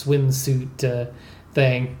the swimsuit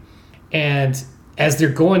thing, and as they're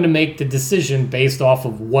going to make the decision based off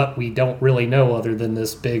of what we don't really know other than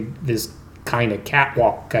this kind of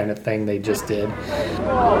catwalk kind of thing they just did.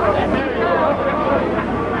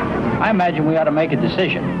 I imagine we ought to make a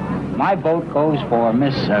decision. My vote goes for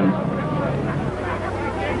Miss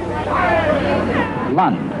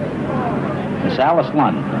Lund. Miss Alice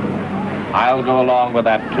Lund. I'll go along with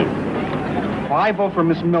that, too. Well, I vote for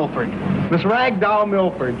Miss Milford. Miss Ragdoll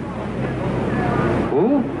Milford.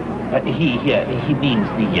 Who? He means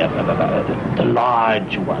the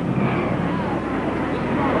large one.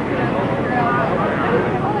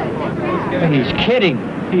 He's kidding.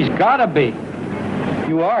 He's gotta be.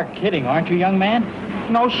 You are kidding, aren't you, young man?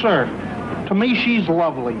 No, sir. To me, she's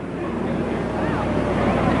lovely.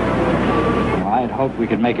 Well, I'd hoped we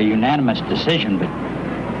could make a unanimous decision, but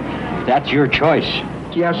that's your choice.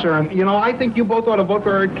 Yes, sir. And, I think you both ought to vote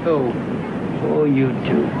for her, too. Oh, you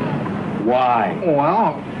do. Why?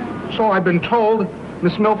 Well, so I've been told.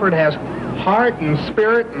 Miss Milford has heart and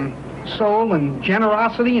spirit and soul and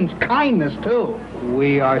generosity and kindness, too.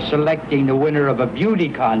 We are selecting the winner of a beauty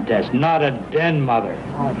contest, not a den mother.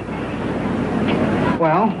 Oh.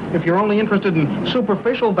 Well, if you're only interested in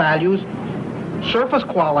superficial values, surface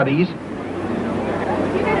qualities...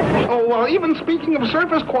 Oh, well, even speaking of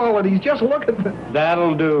surface qualities, just look at the...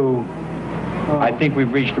 That'll do. I think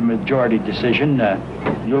we've reached a majority decision.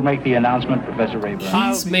 You'll make the announcement, Professor Rayburn.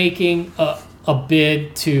 He's making a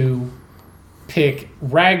bid to pick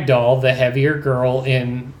Ragdoll, the heavier girl,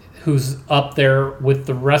 who's up there with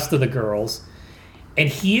the rest of the girls. And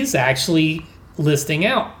he is actually listing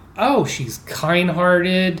out, she's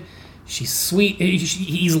kind-hearted, she's sweet.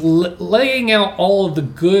 He's laying out all of the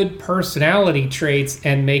good personality traits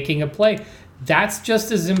and making a play. That's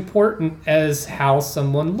just as important as how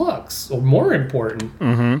someone looks, or more important.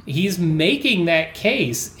 Mm-hmm. He's making that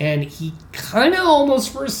case, and he kind of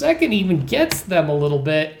almost for a second even gets them a little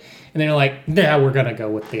bit, and they're like, nah, we're going to go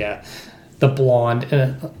with the blonde.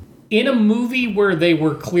 In a movie where they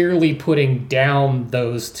were clearly putting down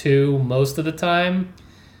those two most of the time,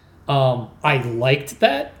 I liked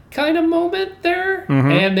that kind of moment there.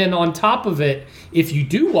 Mm-hmm. And then on top of it, if you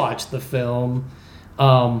do watch the film...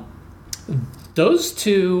 those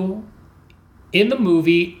two in the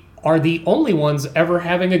movie are the only ones ever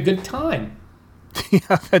having a good time.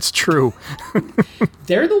 Yeah, that's true.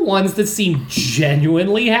 They're the ones that seem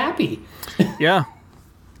genuinely happy. Yeah.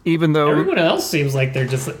 Even though everyone else seems like they're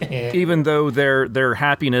just even though their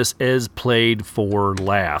happiness is played for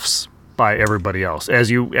laughs by everybody else. As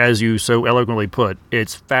you so eloquently put,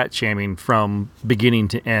 it's fat shaming from beginning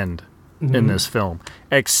to end in this film,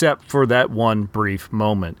 except for that one brief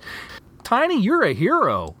moment. Tiny, you're a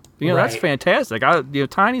hero. That's fantastic.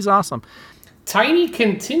 Tiny's awesome. Tiny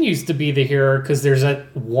continues to be the hero because there's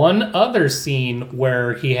one other scene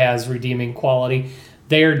where he has redeeming quality.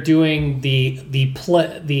 They're doing the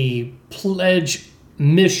pledge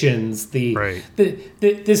missions. Right.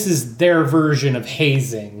 This is their version of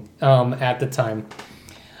hazing at the time.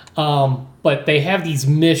 But they have these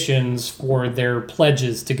missions for their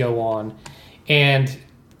pledges to go on. And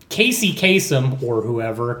Casey Kasem, or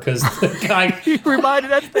whoever, because the guy...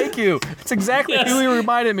 Thank you. It's exactly who he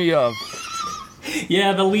reminded me of.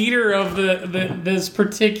 Yeah, the leader of this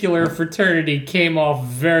particular fraternity came off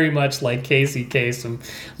very much like Casey Kasem.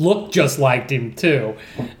 Looked just like him, too.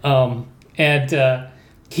 And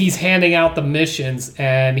he's handing out the missions,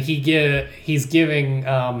 and he's giving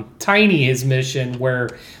Tiny his mission where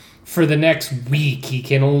for the next week he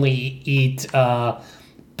can only eat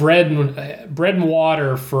bread and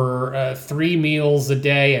water for 3 meals a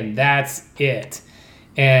day, and that's it.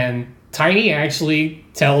 And Tiny actually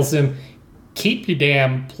tells him, keep your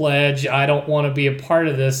damn pledge. I don't want to be a part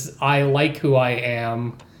of this. I like who I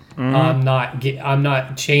am. I'm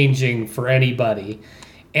not changing for anybody.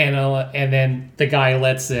 And then the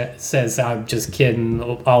guy says, I'm just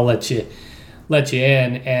kidding. I'll let you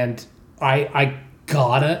in. And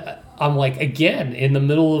I'm like, again, in the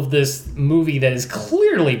middle of this movie that is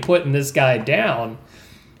clearly putting this guy down,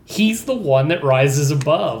 he's the one that rises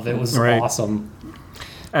above. It was awesome.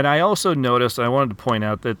 And I also noticed, I wanted to point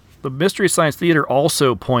out that the Mystery Science Theater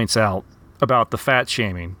also points out about the fat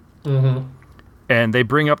shaming. Mm-hmm. And they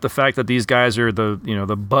bring up the fact that these guys are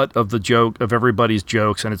the butt of the joke, of everybody's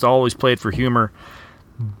jokes, and it's always played for humor.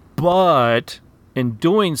 But in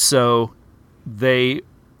doing so, they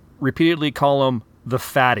repeatedly call them the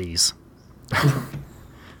fatties.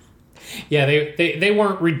 Yeah, they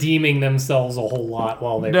weren't redeeming themselves a whole lot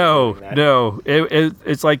while they were doing that. No.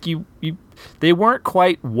 It's like they weren't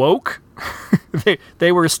quite woke.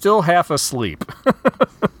 They were still half asleep.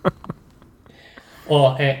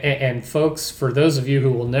 Well, and folks, for those of you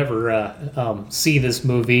who will never see this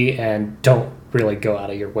movie and don't really go out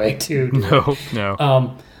of your way to,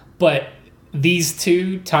 no. But these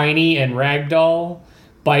two, Tiny and Ragdoll,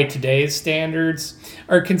 by today's standards,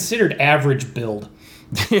 are considered average build.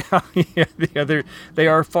 Yeah, they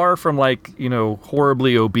are far from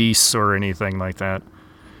horribly obese or anything like that.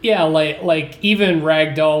 Yeah, like even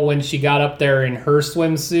Ragdoll, when she got up there in her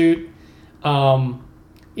swimsuit,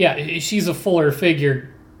 she's a fuller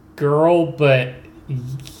figure girl, but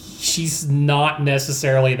she's not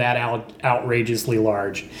necessarily that outrageously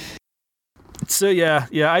large. So yeah,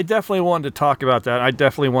 I definitely wanted to talk about that. I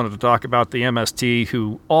definitely wanted to talk about the MST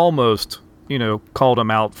who almost, called him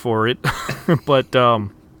out for it, but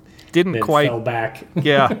didn't then quite. Fell back.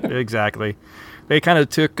 Yeah, exactly. They kind of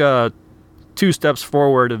took 2 steps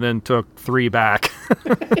forward and then took 3 back.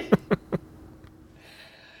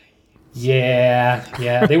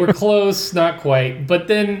 Yeah, they were close, not quite. But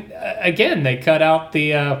then again, they cut out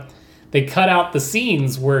the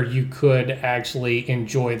scenes where you could actually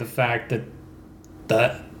enjoy the fact that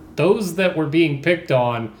those that were being picked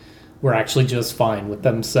on were actually just fine with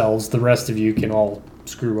themselves. The rest of you can all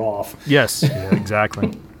screw off. Yes, yeah,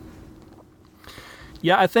 exactly.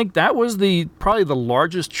 Yeah, I think that was probably the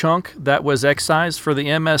largest chunk that was excised for the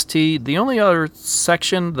MST. The only other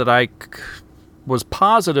section that I was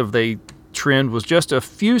positive they trimmed was just a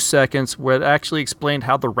few seconds where it actually explained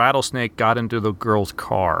how the rattlesnake got into the girl's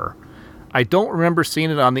car. I don't remember seeing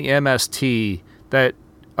it on the MST that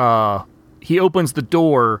he opens the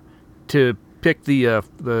door to pick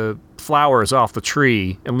the flowers off the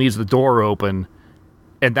tree and leaves the door open,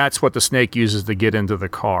 and that's what the snake uses to get into the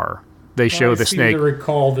car. They show the snake. I seem to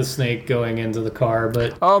recall the snake going into the car,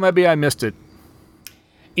 but maybe I missed it.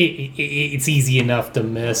 It's easy enough to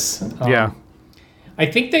miss. Yeah. I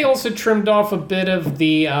think they also trimmed off a bit of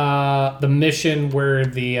the mission where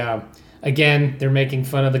again, they're making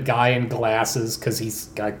fun of the guy in glasses because he's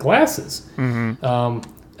got glasses. Mm-hmm.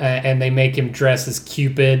 And they make him dress as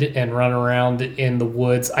Cupid and run around in the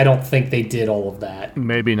woods. I don't think they did all of that.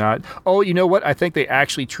 Maybe not. Oh, you know what? I think they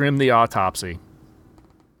actually trimmed the autopsy.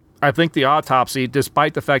 I think the autopsy,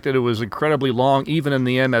 despite the fact that it was incredibly long, even in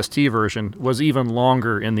the MST version, was even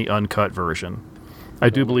longer in the uncut version. I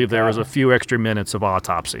do believe there was a few extra minutes of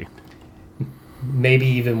autopsy. Maybe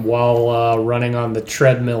even while running on the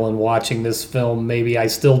treadmill and watching this film, maybe I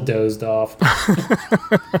still dozed off.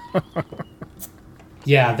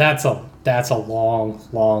 Yeah, that's a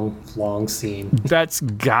long scene. That's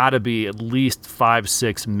got to be at least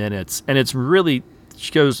 5-6 minutes, and it's really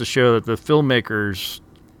goes to show that the filmmakers,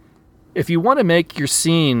 if you want to make your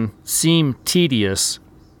scene seem tedious,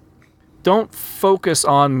 don't focus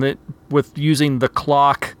on it with using the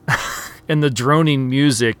clock and the droning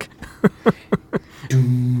music.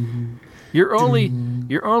 You're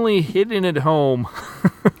only hitting it home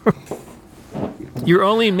You're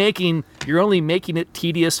only making it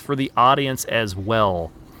tedious for the audience as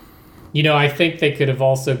well. I think they could have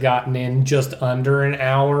also gotten in just under an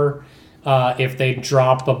hour if they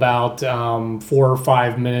drop about 4 or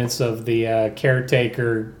 5 minutes of the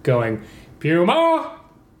caretaker going, Puma!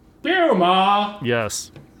 Puma!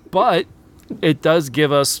 Yes. But it does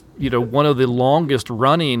give us, one of the longest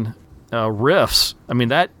running riffs. I mean,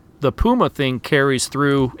 the Puma thing carries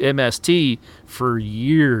through MST for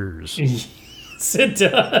years. Yes, it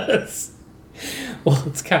does. Well,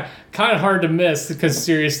 it's kind of hard to miss because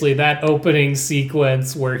seriously, that opening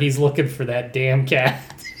sequence where he's looking for that damn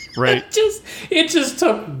cat, right? it just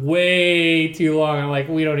took way too long. I'm like,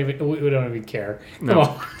 we don't even care. Come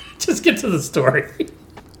on, just get to the story.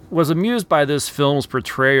 Was amused by this film's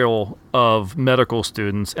portrayal of medical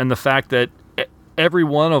students and the fact that every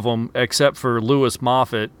one of them, except for Louis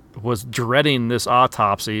Moffat, was dreading this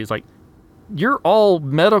autopsy. It's like, you're all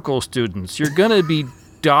medical students. You're gonna be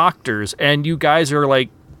doctors, and you guys are like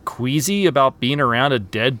queasy about being around a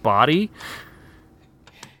dead body.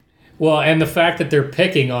 Well, and the fact that they're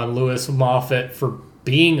picking on Louis Moffat for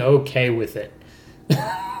being okay with it.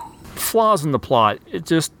 Flaws in the plot. It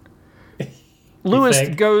just Louis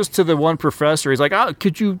goes to the one professor. He's like, "Oh,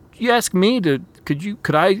 could you ask me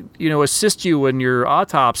could I assist you in your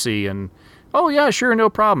autopsy?" And oh yeah, sure, no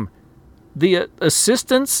problem. The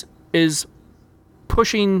assistance is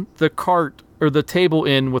pushing the cart or the table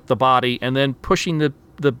in with the body and then pushing the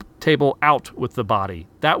table out with the body.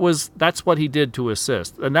 That's what he did to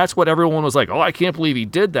assist. And that's what everyone was like, oh, I can't believe he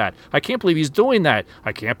did that. I can't believe he's doing that.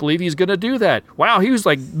 I can't believe he's going to do that. Wow, he was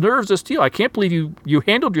like nerves of steel. I can't believe you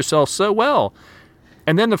handled yourself so well.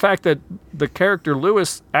 And then the fact that the character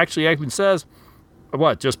Louis actually even says,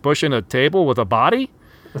 what, just pushing a table with a body?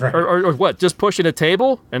 Right. Or what, just pushing a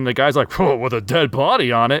table? And the guy's like, oh, with a dead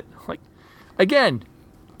body on it. Like, again,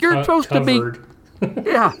 you're supposed covered. To be...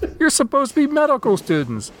 Yeah, you're supposed to be medical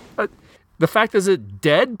students. The fact is it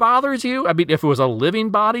dead bothers you? I mean, if it was a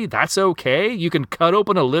living body, that's okay. You can cut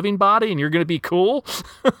open a living body and you're going to be cool.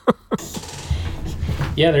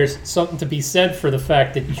 Yeah, there's something to be said for the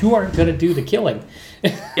fact that you aren't going to do the killing.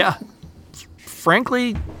 Yeah.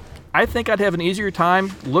 Frankly, I think I'd have an easier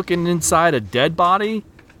time looking inside a dead body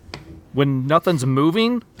when nothing's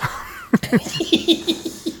moving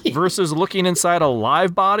versus looking inside a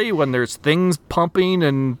live body when there's things pumping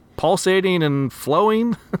and pulsating and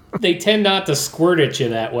flowing. They tend not to squirt at you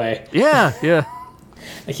that way. Yeah.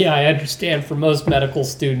 Yeah, I understand for most medical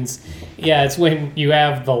students. Yeah, it's when you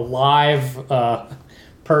have the live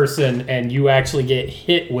person and you actually get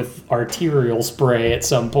hit with arterial spray at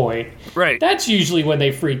some point. Right. That's usually when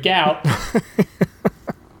they freak out.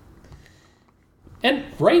 And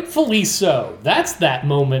rightfully so. That's that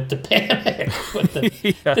moment to panic. But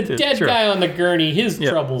the dead guy on the gurney, his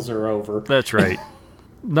troubles are over. That's right.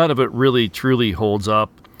 None of it really truly holds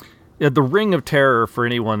up. The Ring of Terror, for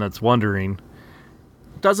anyone that's wondering,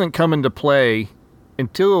 doesn't come into play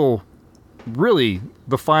until really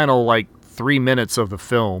the final 3 minutes of the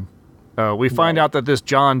film. We find out that this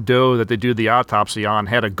John Doe that they do the autopsy on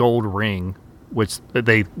had a gold ring, which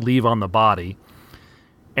they leave on the body.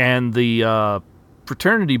 And the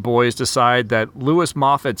fraternity boys decide that Louis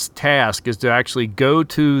Moffat's task is to actually go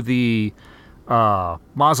to the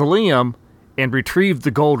mausoleum and retrieve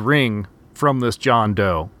the gold ring from this John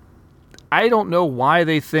Doe. I don't know why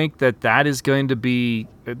they think that is going to be...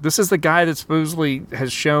 This is the guy that supposedly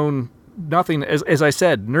has shown nothing, as I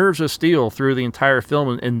said, nerves of steel through the entire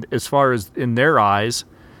film, and as far as in their eyes.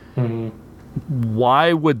 Mm-hmm.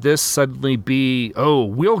 Why would this suddenly be, oh,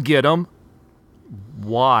 we'll get him?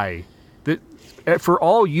 Why? For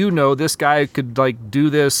all you know, this guy could do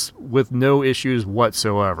this with no issues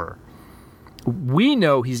whatsoever. We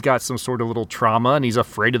know he's got some sort of little trauma and he's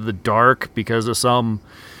afraid of the dark because of some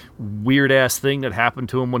weird ass thing that happened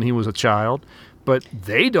to him when he was a child, but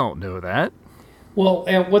they don't know that. Well,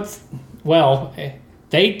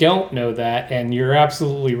 they don't know that, and you're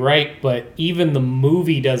absolutely right, but even the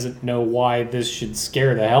movie doesn't know why this should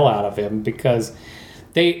scare the hell out of him, because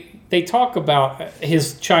they talk about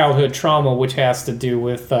his childhood trauma, which has to do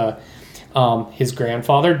with his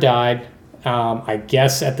grandfather died. I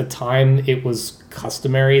guess at the time it was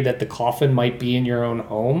customary that the coffin might be in your own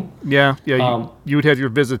home. Yeah. You would have your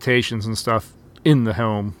visitations and stuff in the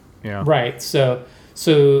home. Yeah. Right. So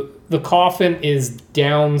the coffin is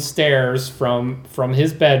downstairs from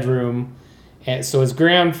his bedroom, and so his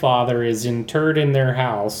grandfather is interred in their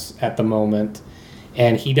house at the moment.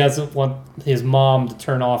 And he doesn't want his mom to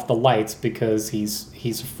turn off the lights because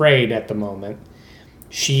he's afraid at the moment.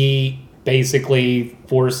 She basically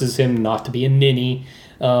forces him not to be a ninny,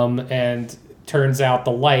 and turns out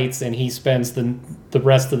the lights, and he spends the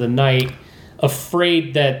rest of the night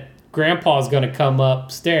afraid that Grandpa's going to come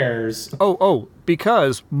upstairs.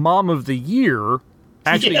 Because Mom of the Year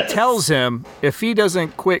actually tells him if he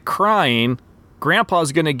doesn't quit crying,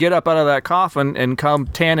 Grandpa's going to get up out of that coffin and come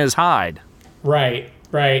tan his hide. Right.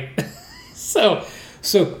 So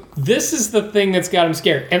this is the thing that's got him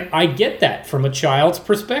scared. And I get that from a child's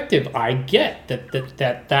perspective. I get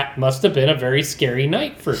that must have been a very scary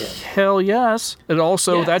night for him. Hell yes. And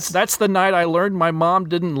also, that's the night I learned my mom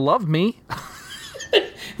didn't love me.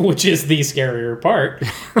 Which is the scarier part.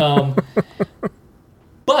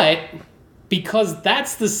 But because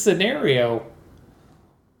that's the scenario,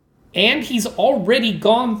 and he's already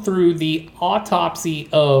gone through the autopsy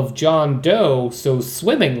of John Doe so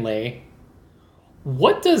swimmingly,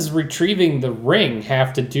 what does retrieving the ring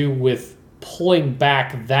have to do with pulling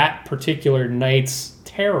back that particular night's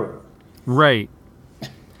terror? Right.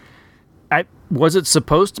 Was it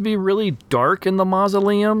supposed to be really dark in the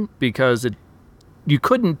mausoleum? Because you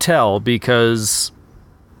couldn't tell because...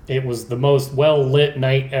 It was the most well-lit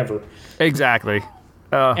night ever. Exactly.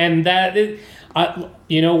 And that...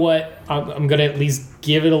 you know what? I'm going to at least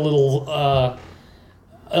give it a little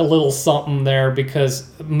something there, because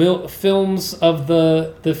films of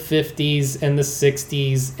the 50s and the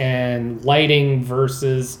 60s and lighting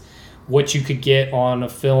versus what you could get on a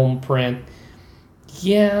film print,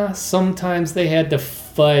 yeah, sometimes they had to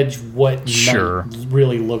fudge what night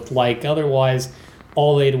really looked like. Otherwise,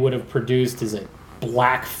 all they would have produced is a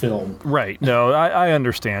black film. Right. No, I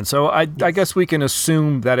understand. So I guess we can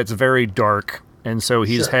assume that it's very dark, and so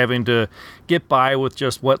he's having to get by with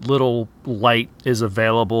just what little light is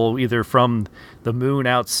available, either from the moon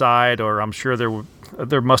outside, or I'm sure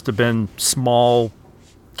there must have been small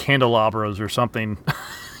candelabras or something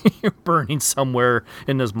burning somewhere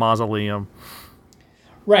in this mausoleum.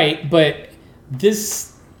 Right, but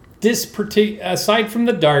this aside from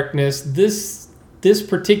the darkness, this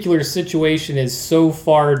particular situation is so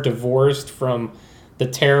far divorced from the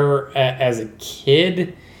terror as a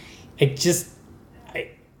kid. It just,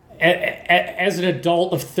 as an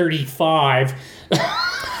adult of 35,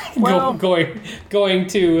 going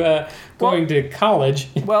to college.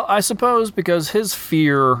 Well, I suppose because his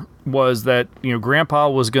fear was that Grandpa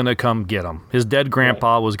was going to come get him. His dead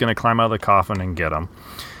grandpa was going to climb out of the coffin and get him.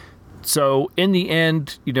 So in the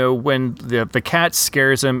end, when the cat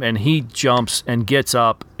scares him and he jumps and gets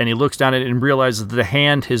up and he looks down at it and realizes that the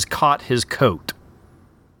hand has caught his coat.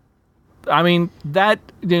 I mean, now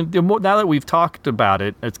that we've talked about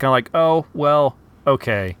it, it's kind of like, oh, well,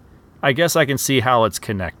 okay. I guess I can see how it's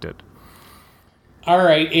connected. All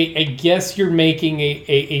right. I guess you're making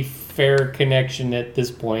a fair connection at this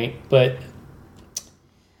point, but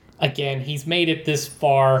again, he's made it this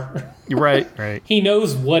far. Right. He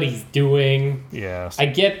knows what he's doing. Yes. I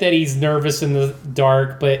get that he's nervous in the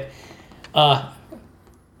dark, but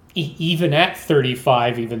even at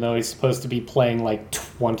 35, even though he's supposed to be playing like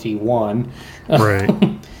 21. Right.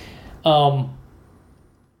 I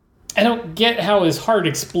don't get how his heart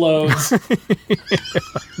explodes.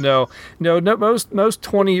 No. Most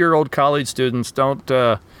 20-year-old college students don't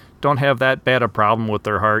have that bad a problem with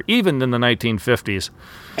their heart, even in the 1950s.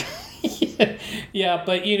 Yeah,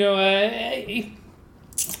 but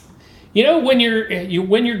when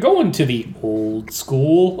you're going to the old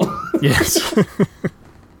school, yes,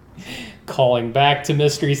 calling back to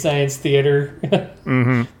Mystery Science Theater,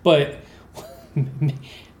 mm-hmm. But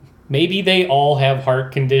maybe they all have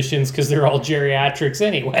heart conditions because they're all geriatrics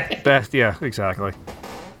anyway. Yeah, exactly.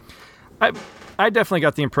 I definitely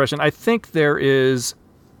got the impression. I think there is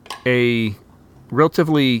a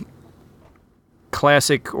relatively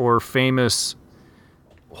classic or famous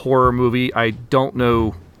horror movie. I don't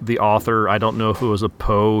know the author. I don't know if it was a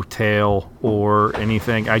Poe tale or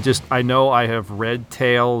anything. I know I have read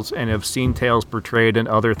tales and have seen tales portrayed in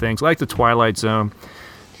other things, like The Twilight Zone,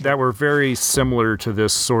 that were very similar to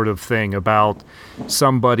this sort of thing about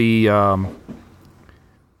somebody,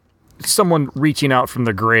 someone reaching out from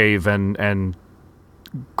the grave and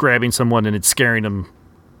grabbing someone and it's scaring them,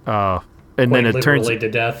 and then it turns to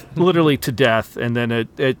death. Literally to death, and then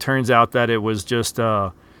it turns out that it was just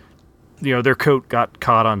their coat got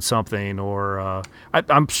caught on something, or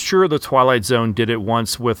I'm sure The Twilight Zone did it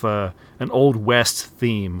once with an Old West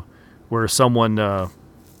theme, where someone's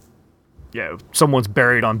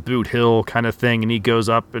buried on Boot Hill kind of thing, and he goes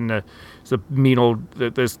up and it's a mean old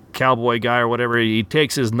this cowboy guy or whatever. He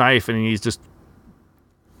takes his knife and he just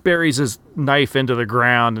buries his knife into the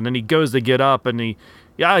ground, and then he goes to get up and he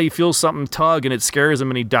feels something tug and it scares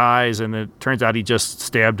him and he dies, and it turns out he just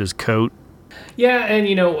stabbed his coat. Yeah, and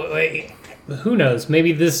who knows?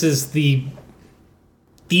 Maybe this is the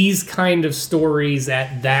these kind of stories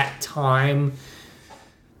at that time,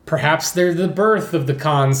 perhaps they're the birth of the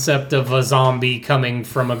concept of a zombie coming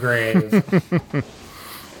from a grave.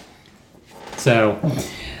 So,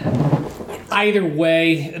 either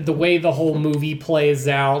way, the way the whole movie plays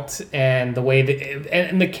out and the way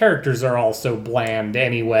and the characters are also bland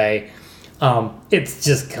anyway, it's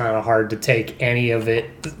just kind of hard to take any of it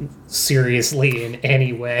seriously in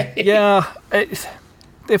any way. Yeah.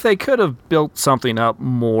 If they could have built something up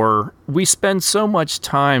more, we spend so much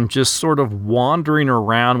time just sort of wandering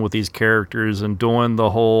around with these characters and doing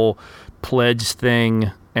the whole pledge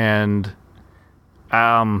thing and,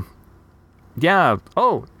 yeah,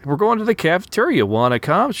 oh, we're going to the cafeteria. Want to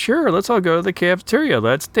come? Sure, let's all go to the cafeteria.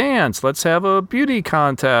 Let's dance. Let's have a beauty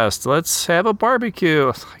contest. Let's have a barbecue.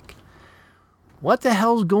 It's like, what the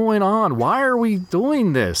hell's going on? Why are we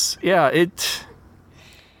doing this? Yeah,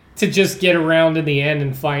 to just get around in the end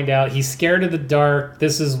and find out he's scared of the dark.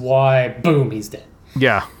 This is why, boom, he's dead.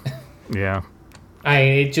 Yeah. Yeah.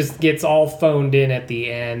 It just gets all phoned in at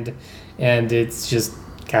the end, and it's just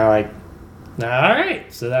kind of like, all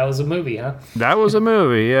right, so that was a movie, huh? That was a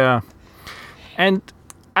movie, yeah. And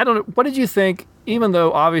I don't know, what did you think, even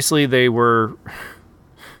though obviously they were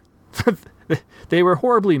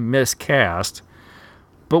horribly miscast,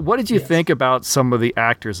 but what did you think about some of the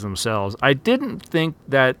actors themselves? I didn't think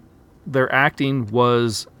that their acting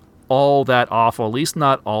was all that awful, at least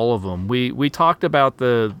not all of them. We talked about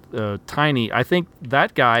the Tiny. I think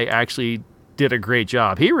that guy actually did a great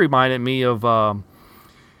job. He reminded me of,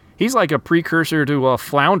 he's like a precursor to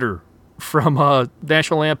Flounder from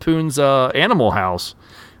National Lampoon's Animal House.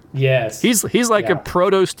 Yes. He's like a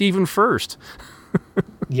proto Stephen Furst.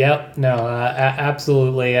 Yep. No.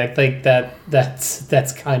 Absolutely. I think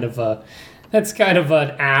that's kind of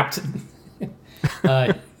an apt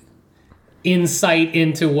insight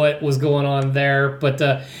into what was going on there. But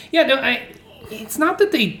it's not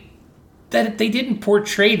that they didn't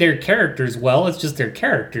portray their characters well. It's just their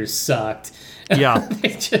characters sucked. Yeah.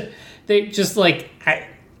 they just like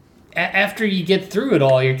after you get through it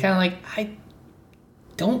all, you're kind of like, I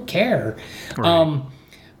don't care. Right.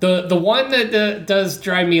 The one that does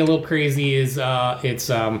drive me a little crazy is our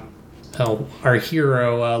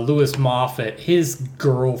hero Lewis Moffat, his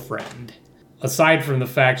girlfriend. Aside from the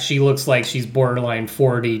fact she looks like she's borderline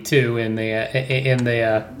 42 in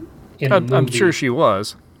the movie. I'm sure she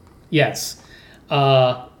was. Yes,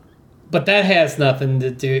 but that has nothing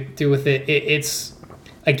to do with it. It's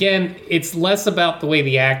less about the way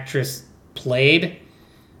the actress played,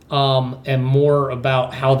 and more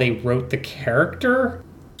about how they wrote the character.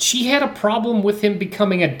 She had a problem with him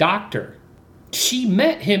becoming a doctor. She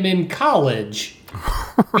met him in college,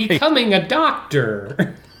 right. Becoming a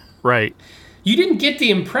doctor. Right. You didn't get the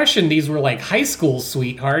impression these were like high school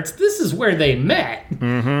sweethearts. This is where they met.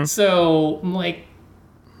 Mm-hmm. So, like,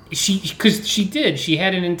 she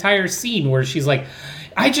had an entire scene where she's like,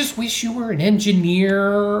 I just wish you were an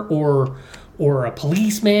engineer or a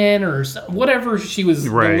policeman or whatever she was.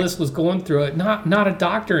 Right. The list was going through it. Not a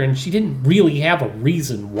doctor, and she didn't really have a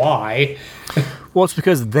reason why. Well, it's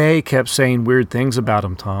because they kept saying weird things about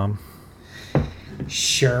him, Tom.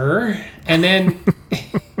 Sure. And then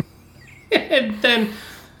and then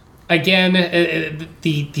again,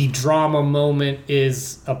 the drama moment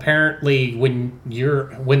is apparently when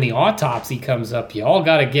the autopsy comes up, you all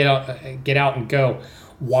got to get out and go.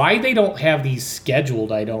 Why they don't have these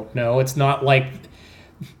scheduled, I don't know. It's not like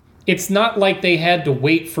they had to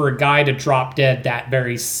wait for a guy to drop dead that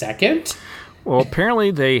very second. Well,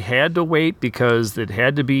 apparently they had to wait because it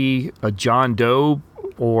had to be a John Doe,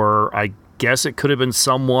 or I guess it could have been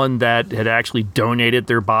someone that had actually donated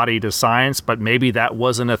their body to science, but maybe that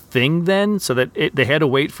wasn't a thing then, so that they had to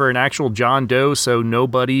wait for an actual John Doe so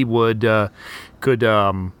nobody could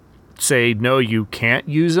say, no, you can't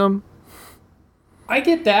use them. I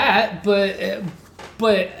get that,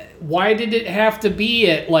 but why did it have to be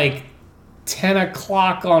at like 10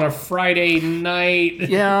 o'clock on a Friday night?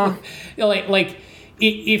 Yeah. like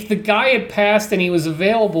if the guy had passed and he was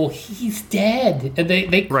available, he's dead.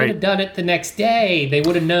 They could have done it the next day. They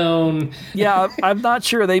would have known. Yeah, I'm not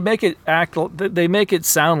sure. They make it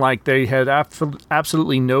sound like they had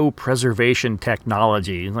absolutely no preservation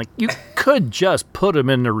technology. Like, you could just put him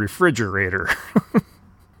in the refrigerator.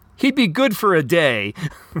 He'd be good for a day.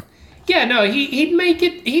 Yeah, no, he'd make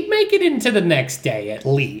it into the next day at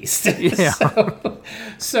least. Yeah.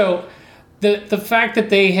 So the fact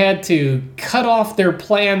that they had to cut off their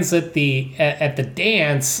plans at the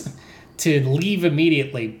dance to leave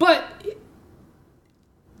immediately, but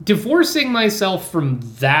divorcing myself from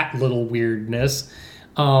that little weirdness,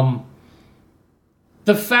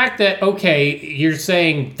 the fact that, okay, you're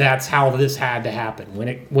saying that's how this had to happen.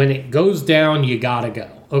 When it goes down, you gotta go.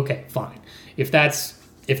 Okay, fine. If that's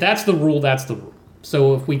the rule, that's the rule.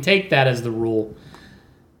 So if we take that as the rule,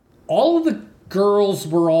 all of the girls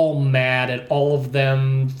were all mad at all of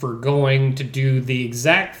them for going to do the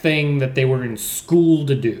exact thing that they were in school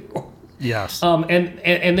to do. Yes.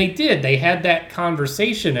 And they did. They had that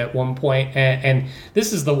conversation at one point, and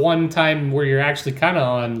this is the one time where you're actually kind of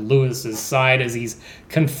on Lewis's side as he's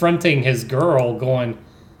confronting his girl, going,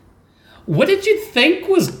 "What did you think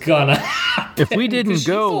was gonna happen?" If we didn't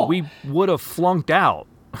go, we would have flunked out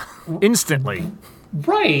instantly.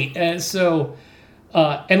 Right.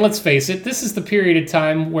 And let's face it, this is the period of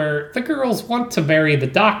time where the girls want to marry the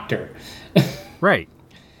doctor. Right.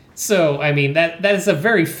 So, I mean, that is a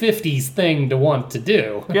very 50s thing to want to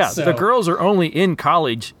do. Yeah, so, the girls are only in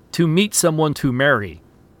college to meet someone to marry.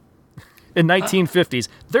 In 1950s,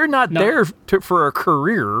 they're not there for a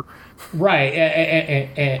career. Right,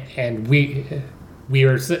 and we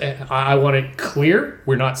are. I want it clear.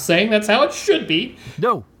 We're not saying that's how it should be.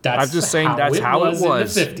 No, I'm just saying that's how it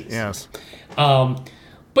was in the 50s. Yes.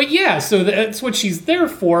 But yeah, so that's what she's there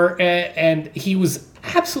for, and he was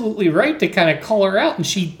absolutely right to kind of call her out. And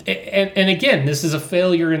and again, this is a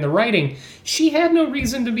failure in the writing. She had no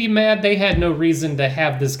reason to be mad. They had no reason to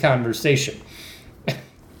have this conversation.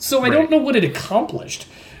 So I don't know what it accomplished.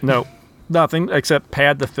 No, nothing except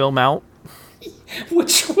pad the film out.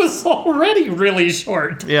 Which was already really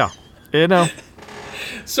short. Yeah, you know.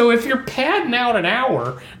 So if you're padding out an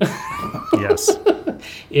hour, yes,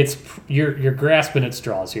 you're grasping at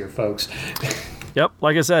straws here, folks. Yep,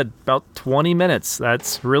 like I said, about 20 minutes.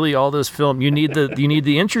 That's really all this film. You need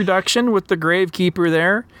the introduction with the gravekeeper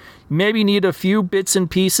there. Maybe you need a few bits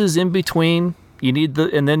and pieces in between.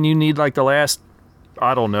 And then you need like the last,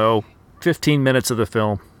 I don't know, 15 minutes of the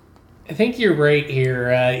film. I think you're right here.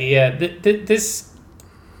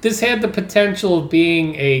 This had the potential of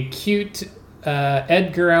being a cute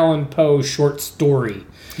Edgar Allan Poe short story.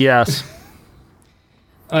 Yes.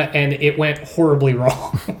 And it went horribly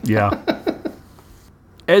wrong. Yeah.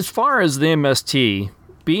 As far as the MST,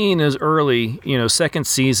 being as early, second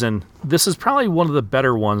season, this is probably one of the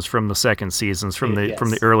better ones from the second seasons, from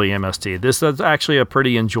the early MST. This is actually a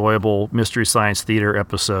pretty enjoyable Mystery Science Theater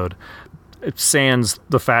episode. It sans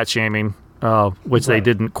the fat shaming, which they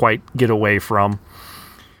didn't quite get away from.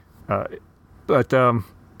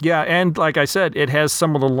 Yeah, and like I said, it has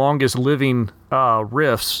some of the longest living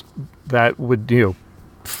riffs that would,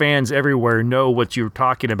 fans everywhere know what you're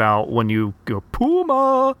talking about when you go,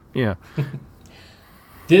 Puma! Yeah.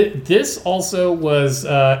 This also was,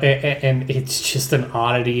 and it's just an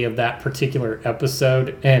oddity of that particular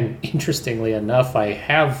episode, and interestingly enough, I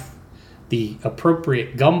have the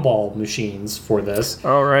appropriate gumball machines for this.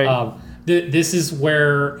 All right. This is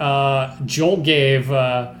where Joel gave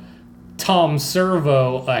Tom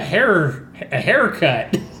Servo a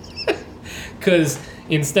haircut, because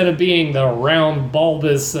instead of being the round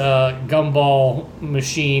bulbous gumball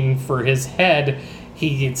machine for his head,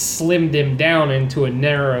 he had slimmed him down into a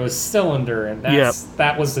narrow cylinder, and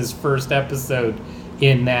that was his first episode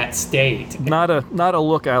in that state. Not a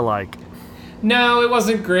look I like. No, it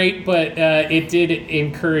wasn't great, but it did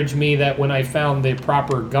encourage me that when I found the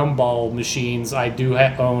proper gumball machines, I do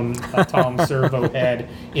own a Tom Servo head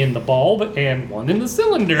in the bulb and one in the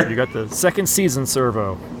cylinder. You got the second season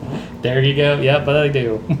servo. There you go. Yep, but I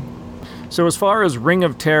do. So as far as Ring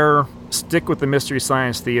of Terror, stick with the Mystery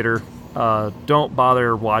Science Theater. Don't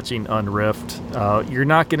bother watching Unriffed. You're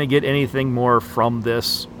not going to get anything more from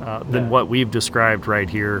this than what we've described right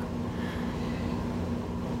here.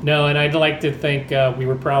 No, and I'd like to think we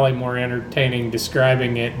were probably more entertaining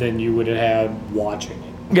describing it than you would have had watching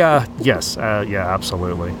it. Yeah, yes,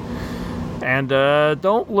 absolutely. And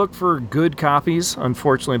don't look for good copies.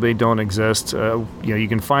 Unfortunately, they don't exist. You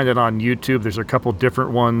can find it on YouTube. There's a couple different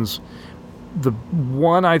ones. The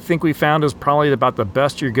one I think we found is probably about the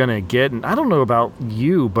best you're going to get. And I don't know about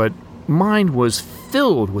you, but mine was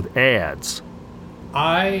filled with ads.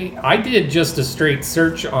 I did just a straight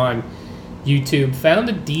search on YouTube, found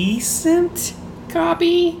a decent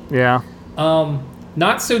copy. Yeah.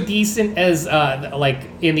 Not so decent as like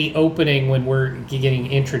in the opening when we're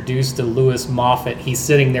getting introduced to Lewis Moffat. He's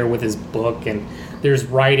sitting there with his book, and there's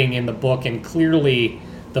writing in the book, and clearly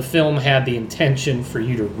the film had the intention for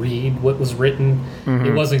you to read what was written. Mm-hmm.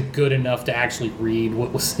 It wasn't good enough to actually read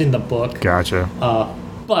what was in the book. Gotcha.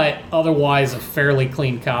 But otherwise, a fairly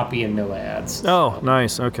clean copy and no ads. Oh,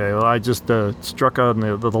 nice. Okay. Well, I just struck on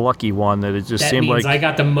the lucky one that it just seemed like... I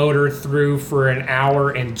got to motor through for an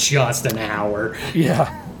hour and just an hour.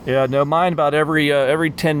 Yeah. Yeah, no, mine about every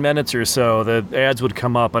 10 minutes or so, the ads would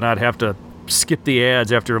come up, and I'd have to skip the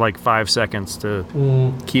ads after like 5 seconds to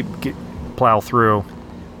plow through.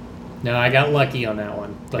 No, I got lucky on that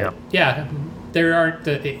one. But yeah, there aren't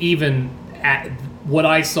what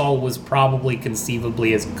I saw was probably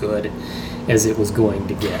conceivably as good as it was going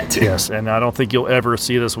to get. Yes, and I don't think you'll ever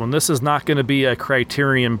see this one. This is not going to be a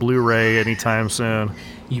Criterion Blu-ray anytime soon.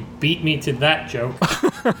 You beat me to that joke.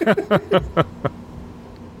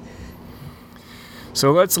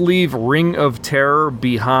 So let's leave Ring of Terror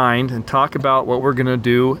behind and talk about what we're going to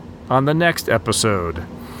do on the next episode.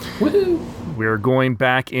 Woohoo! We're going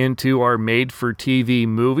back into our made-for-TV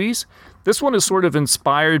movies. This one is sort of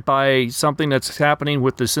inspired by something that's happening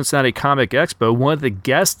with the Cincinnati Comic Expo. One of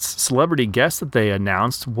the celebrity guests that they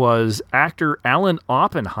announced was actor Alan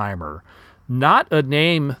Oppenheimer. Not a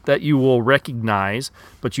name that you will recognize,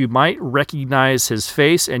 but you might recognize his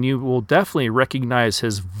face, and you will definitely recognize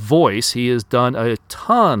his voice. He has done a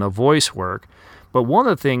ton of voice work. But one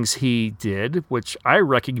of the things he did, which I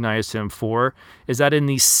recognized him for, is that in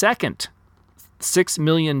the second $6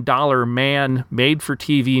 million man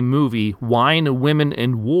made-for-TV movie, Wine, Women,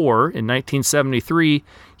 and War, in 1973,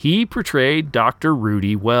 he portrayed Dr.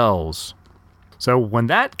 Rudy Wells. So when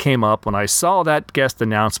that came up, when I saw that guest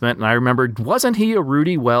announcement, and I remembered, wasn't he a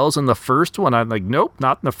Rudy Wells in the first one? I'm like, nope,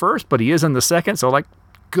 not in the first, but he is in the second. So like,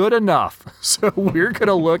 good enough. So we're going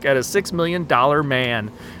to look at a $6 million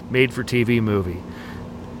man made-for-TV movie.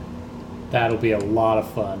 That'll be a lot of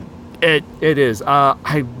fun. It is.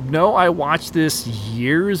 I know I watched this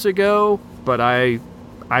years ago, but I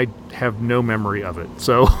have no memory of it.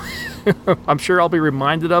 So I'm sure I'll be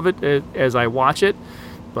reminded of it as I watch it.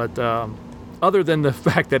 But other than the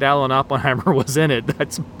fact that Alan Oppenheimer was in it,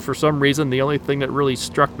 that's for some reason the only thing that really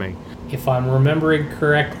struck me. If I'm remembering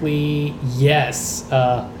correctly, yes.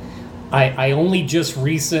 I only just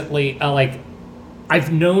recently,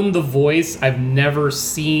 I've known the voice. I've never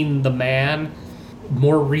seen the man.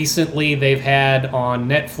 More recently, they've had on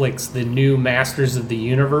Netflix the new Masters of the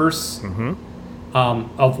Universe,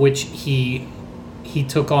 of which he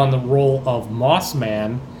took on the role of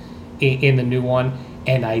Mossman in the new one.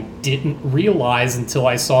 And I didn't realize until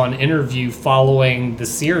I saw an interview following the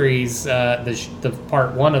series, the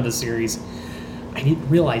part one of the series, I didn't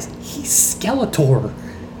realize he's Skeletor.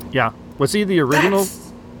 Yeah. Was he the original?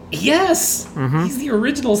 Yes. He's the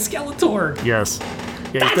original Skeletor. Yes.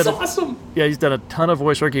 Yeah, that's awesome. He's done a ton of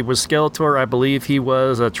voice work. He was Skeletor. I believe he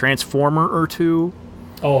was a Transformer or two.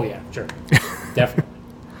 Oh, yeah, sure. Definitely.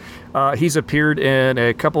 He's appeared in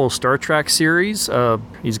a couple of Star Trek series.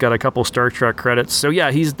 He's got a couple Star Trek credits. So,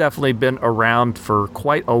 yeah, he's definitely been around for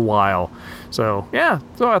quite a while. So, yeah.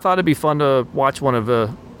 So I thought it'd be fun to watch one of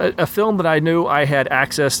a film that I knew I had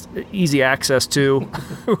easy access to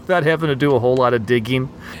without having to do a whole lot of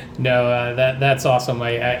digging. No, that's awesome.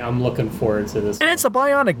 I'm looking forward to this. And it's a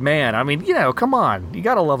Bionic Man. I mean, come on. You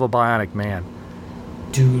got to love a Bionic Man.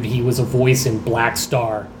 Dude, he was a voice in Black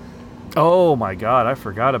Star. Oh my God, I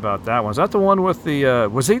forgot about that one. Was that the one with the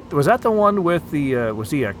was that the one with the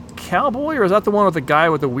was he a cowboy, or was that the one with the guy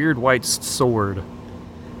with the weird white sword?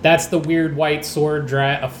 That's the weird white sword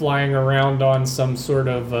flying around on some sort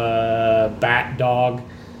of bat dog.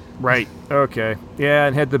 Right. Okay. Yeah,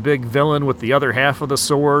 and had the big villain with the other half of the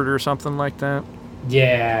sword or something like that.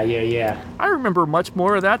 Yeah. I remember much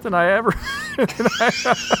more of that than I ever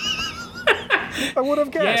I would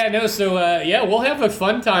have guessed. Yeah, no, so, we'll have a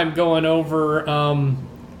fun time going over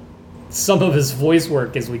some of his voice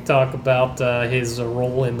work as we talk about his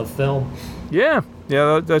role in the film. Yeah,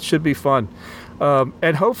 that should be fun.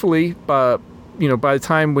 And hopefully, by the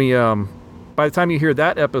time you hear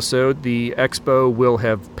that episode, the expo will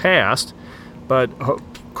have passed. But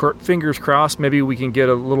fingers crossed, maybe we can get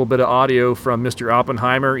a little bit of audio from Mr.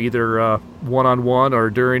 Oppenheimer, either one-on-one or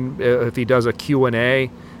during, if he does a Q&A.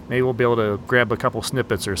 Maybe we'll be able to grab a couple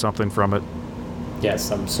snippets or something from it.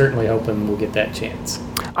 Yes, I'm certainly hoping we'll get that chance.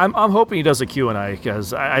 I'm hoping he does a Q&A,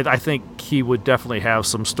 because I think he would definitely have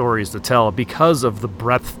some stories to tell because of the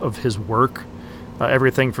breadth of his work.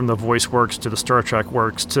 Everything from the voice works to the Star Trek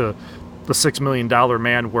works to the $6 Million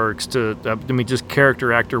Man works to, just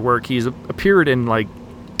character actor work. He's appeared in like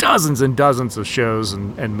dozens and dozens of shows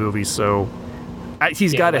and movies, so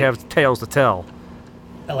he's got to have tales to tell.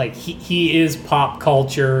 Like, he is pop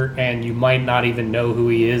culture, and you might not even know who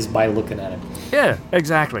he is by looking at him. Yeah,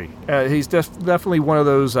 exactly. He's definitely one of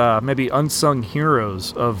those maybe unsung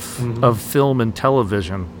heroes of film and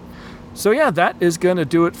television. So yeah, that is going to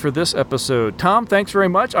do it for this episode. Tom, thanks very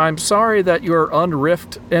much. I'm sorry that your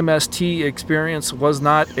unriffed MST experience was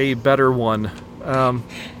not a better one.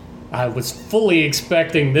 I was fully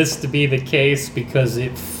expecting this to be the case because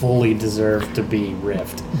it fully deserved to be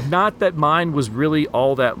riffed. Not that mine was really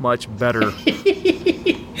all that much better.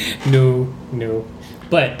 No.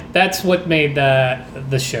 But that's what made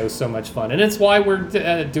the show so much fun. And it's why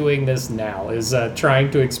we're doing this now, is trying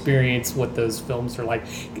to experience what those films are like.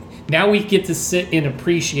 Now we get to sit in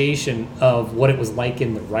appreciation of what it was like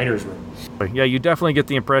in the writer's room. Yeah, you definitely get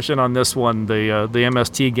the impression on this one, the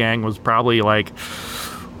MST gang was probably like,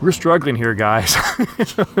 we're struggling here, guys.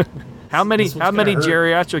 How many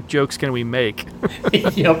geriatric jokes can we make?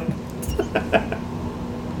 Yep.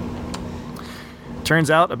 Turns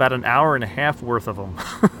out about an hour and a half worth of them.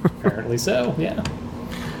 Apparently so, yeah.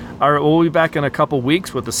 All right, we'll be back in a couple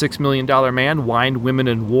weeks with The $6 Million Man, Wine, Women,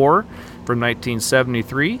 and War from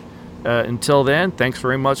 1973. Until then, thanks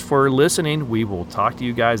very much for listening. We will talk to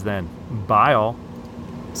you guys then. Bye, all.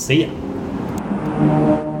 See ya.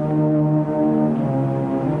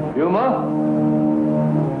 Yuma?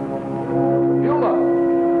 Yuma?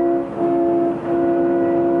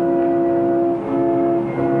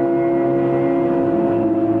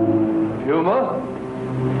 Yuma?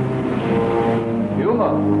 Yuma?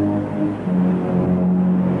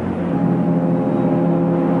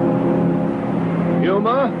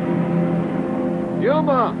 Yuma?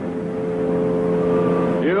 Yuma?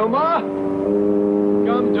 Yuma?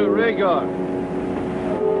 Come to Rhaegar.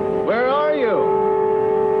 Where are you?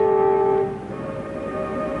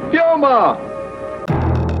 Yuma!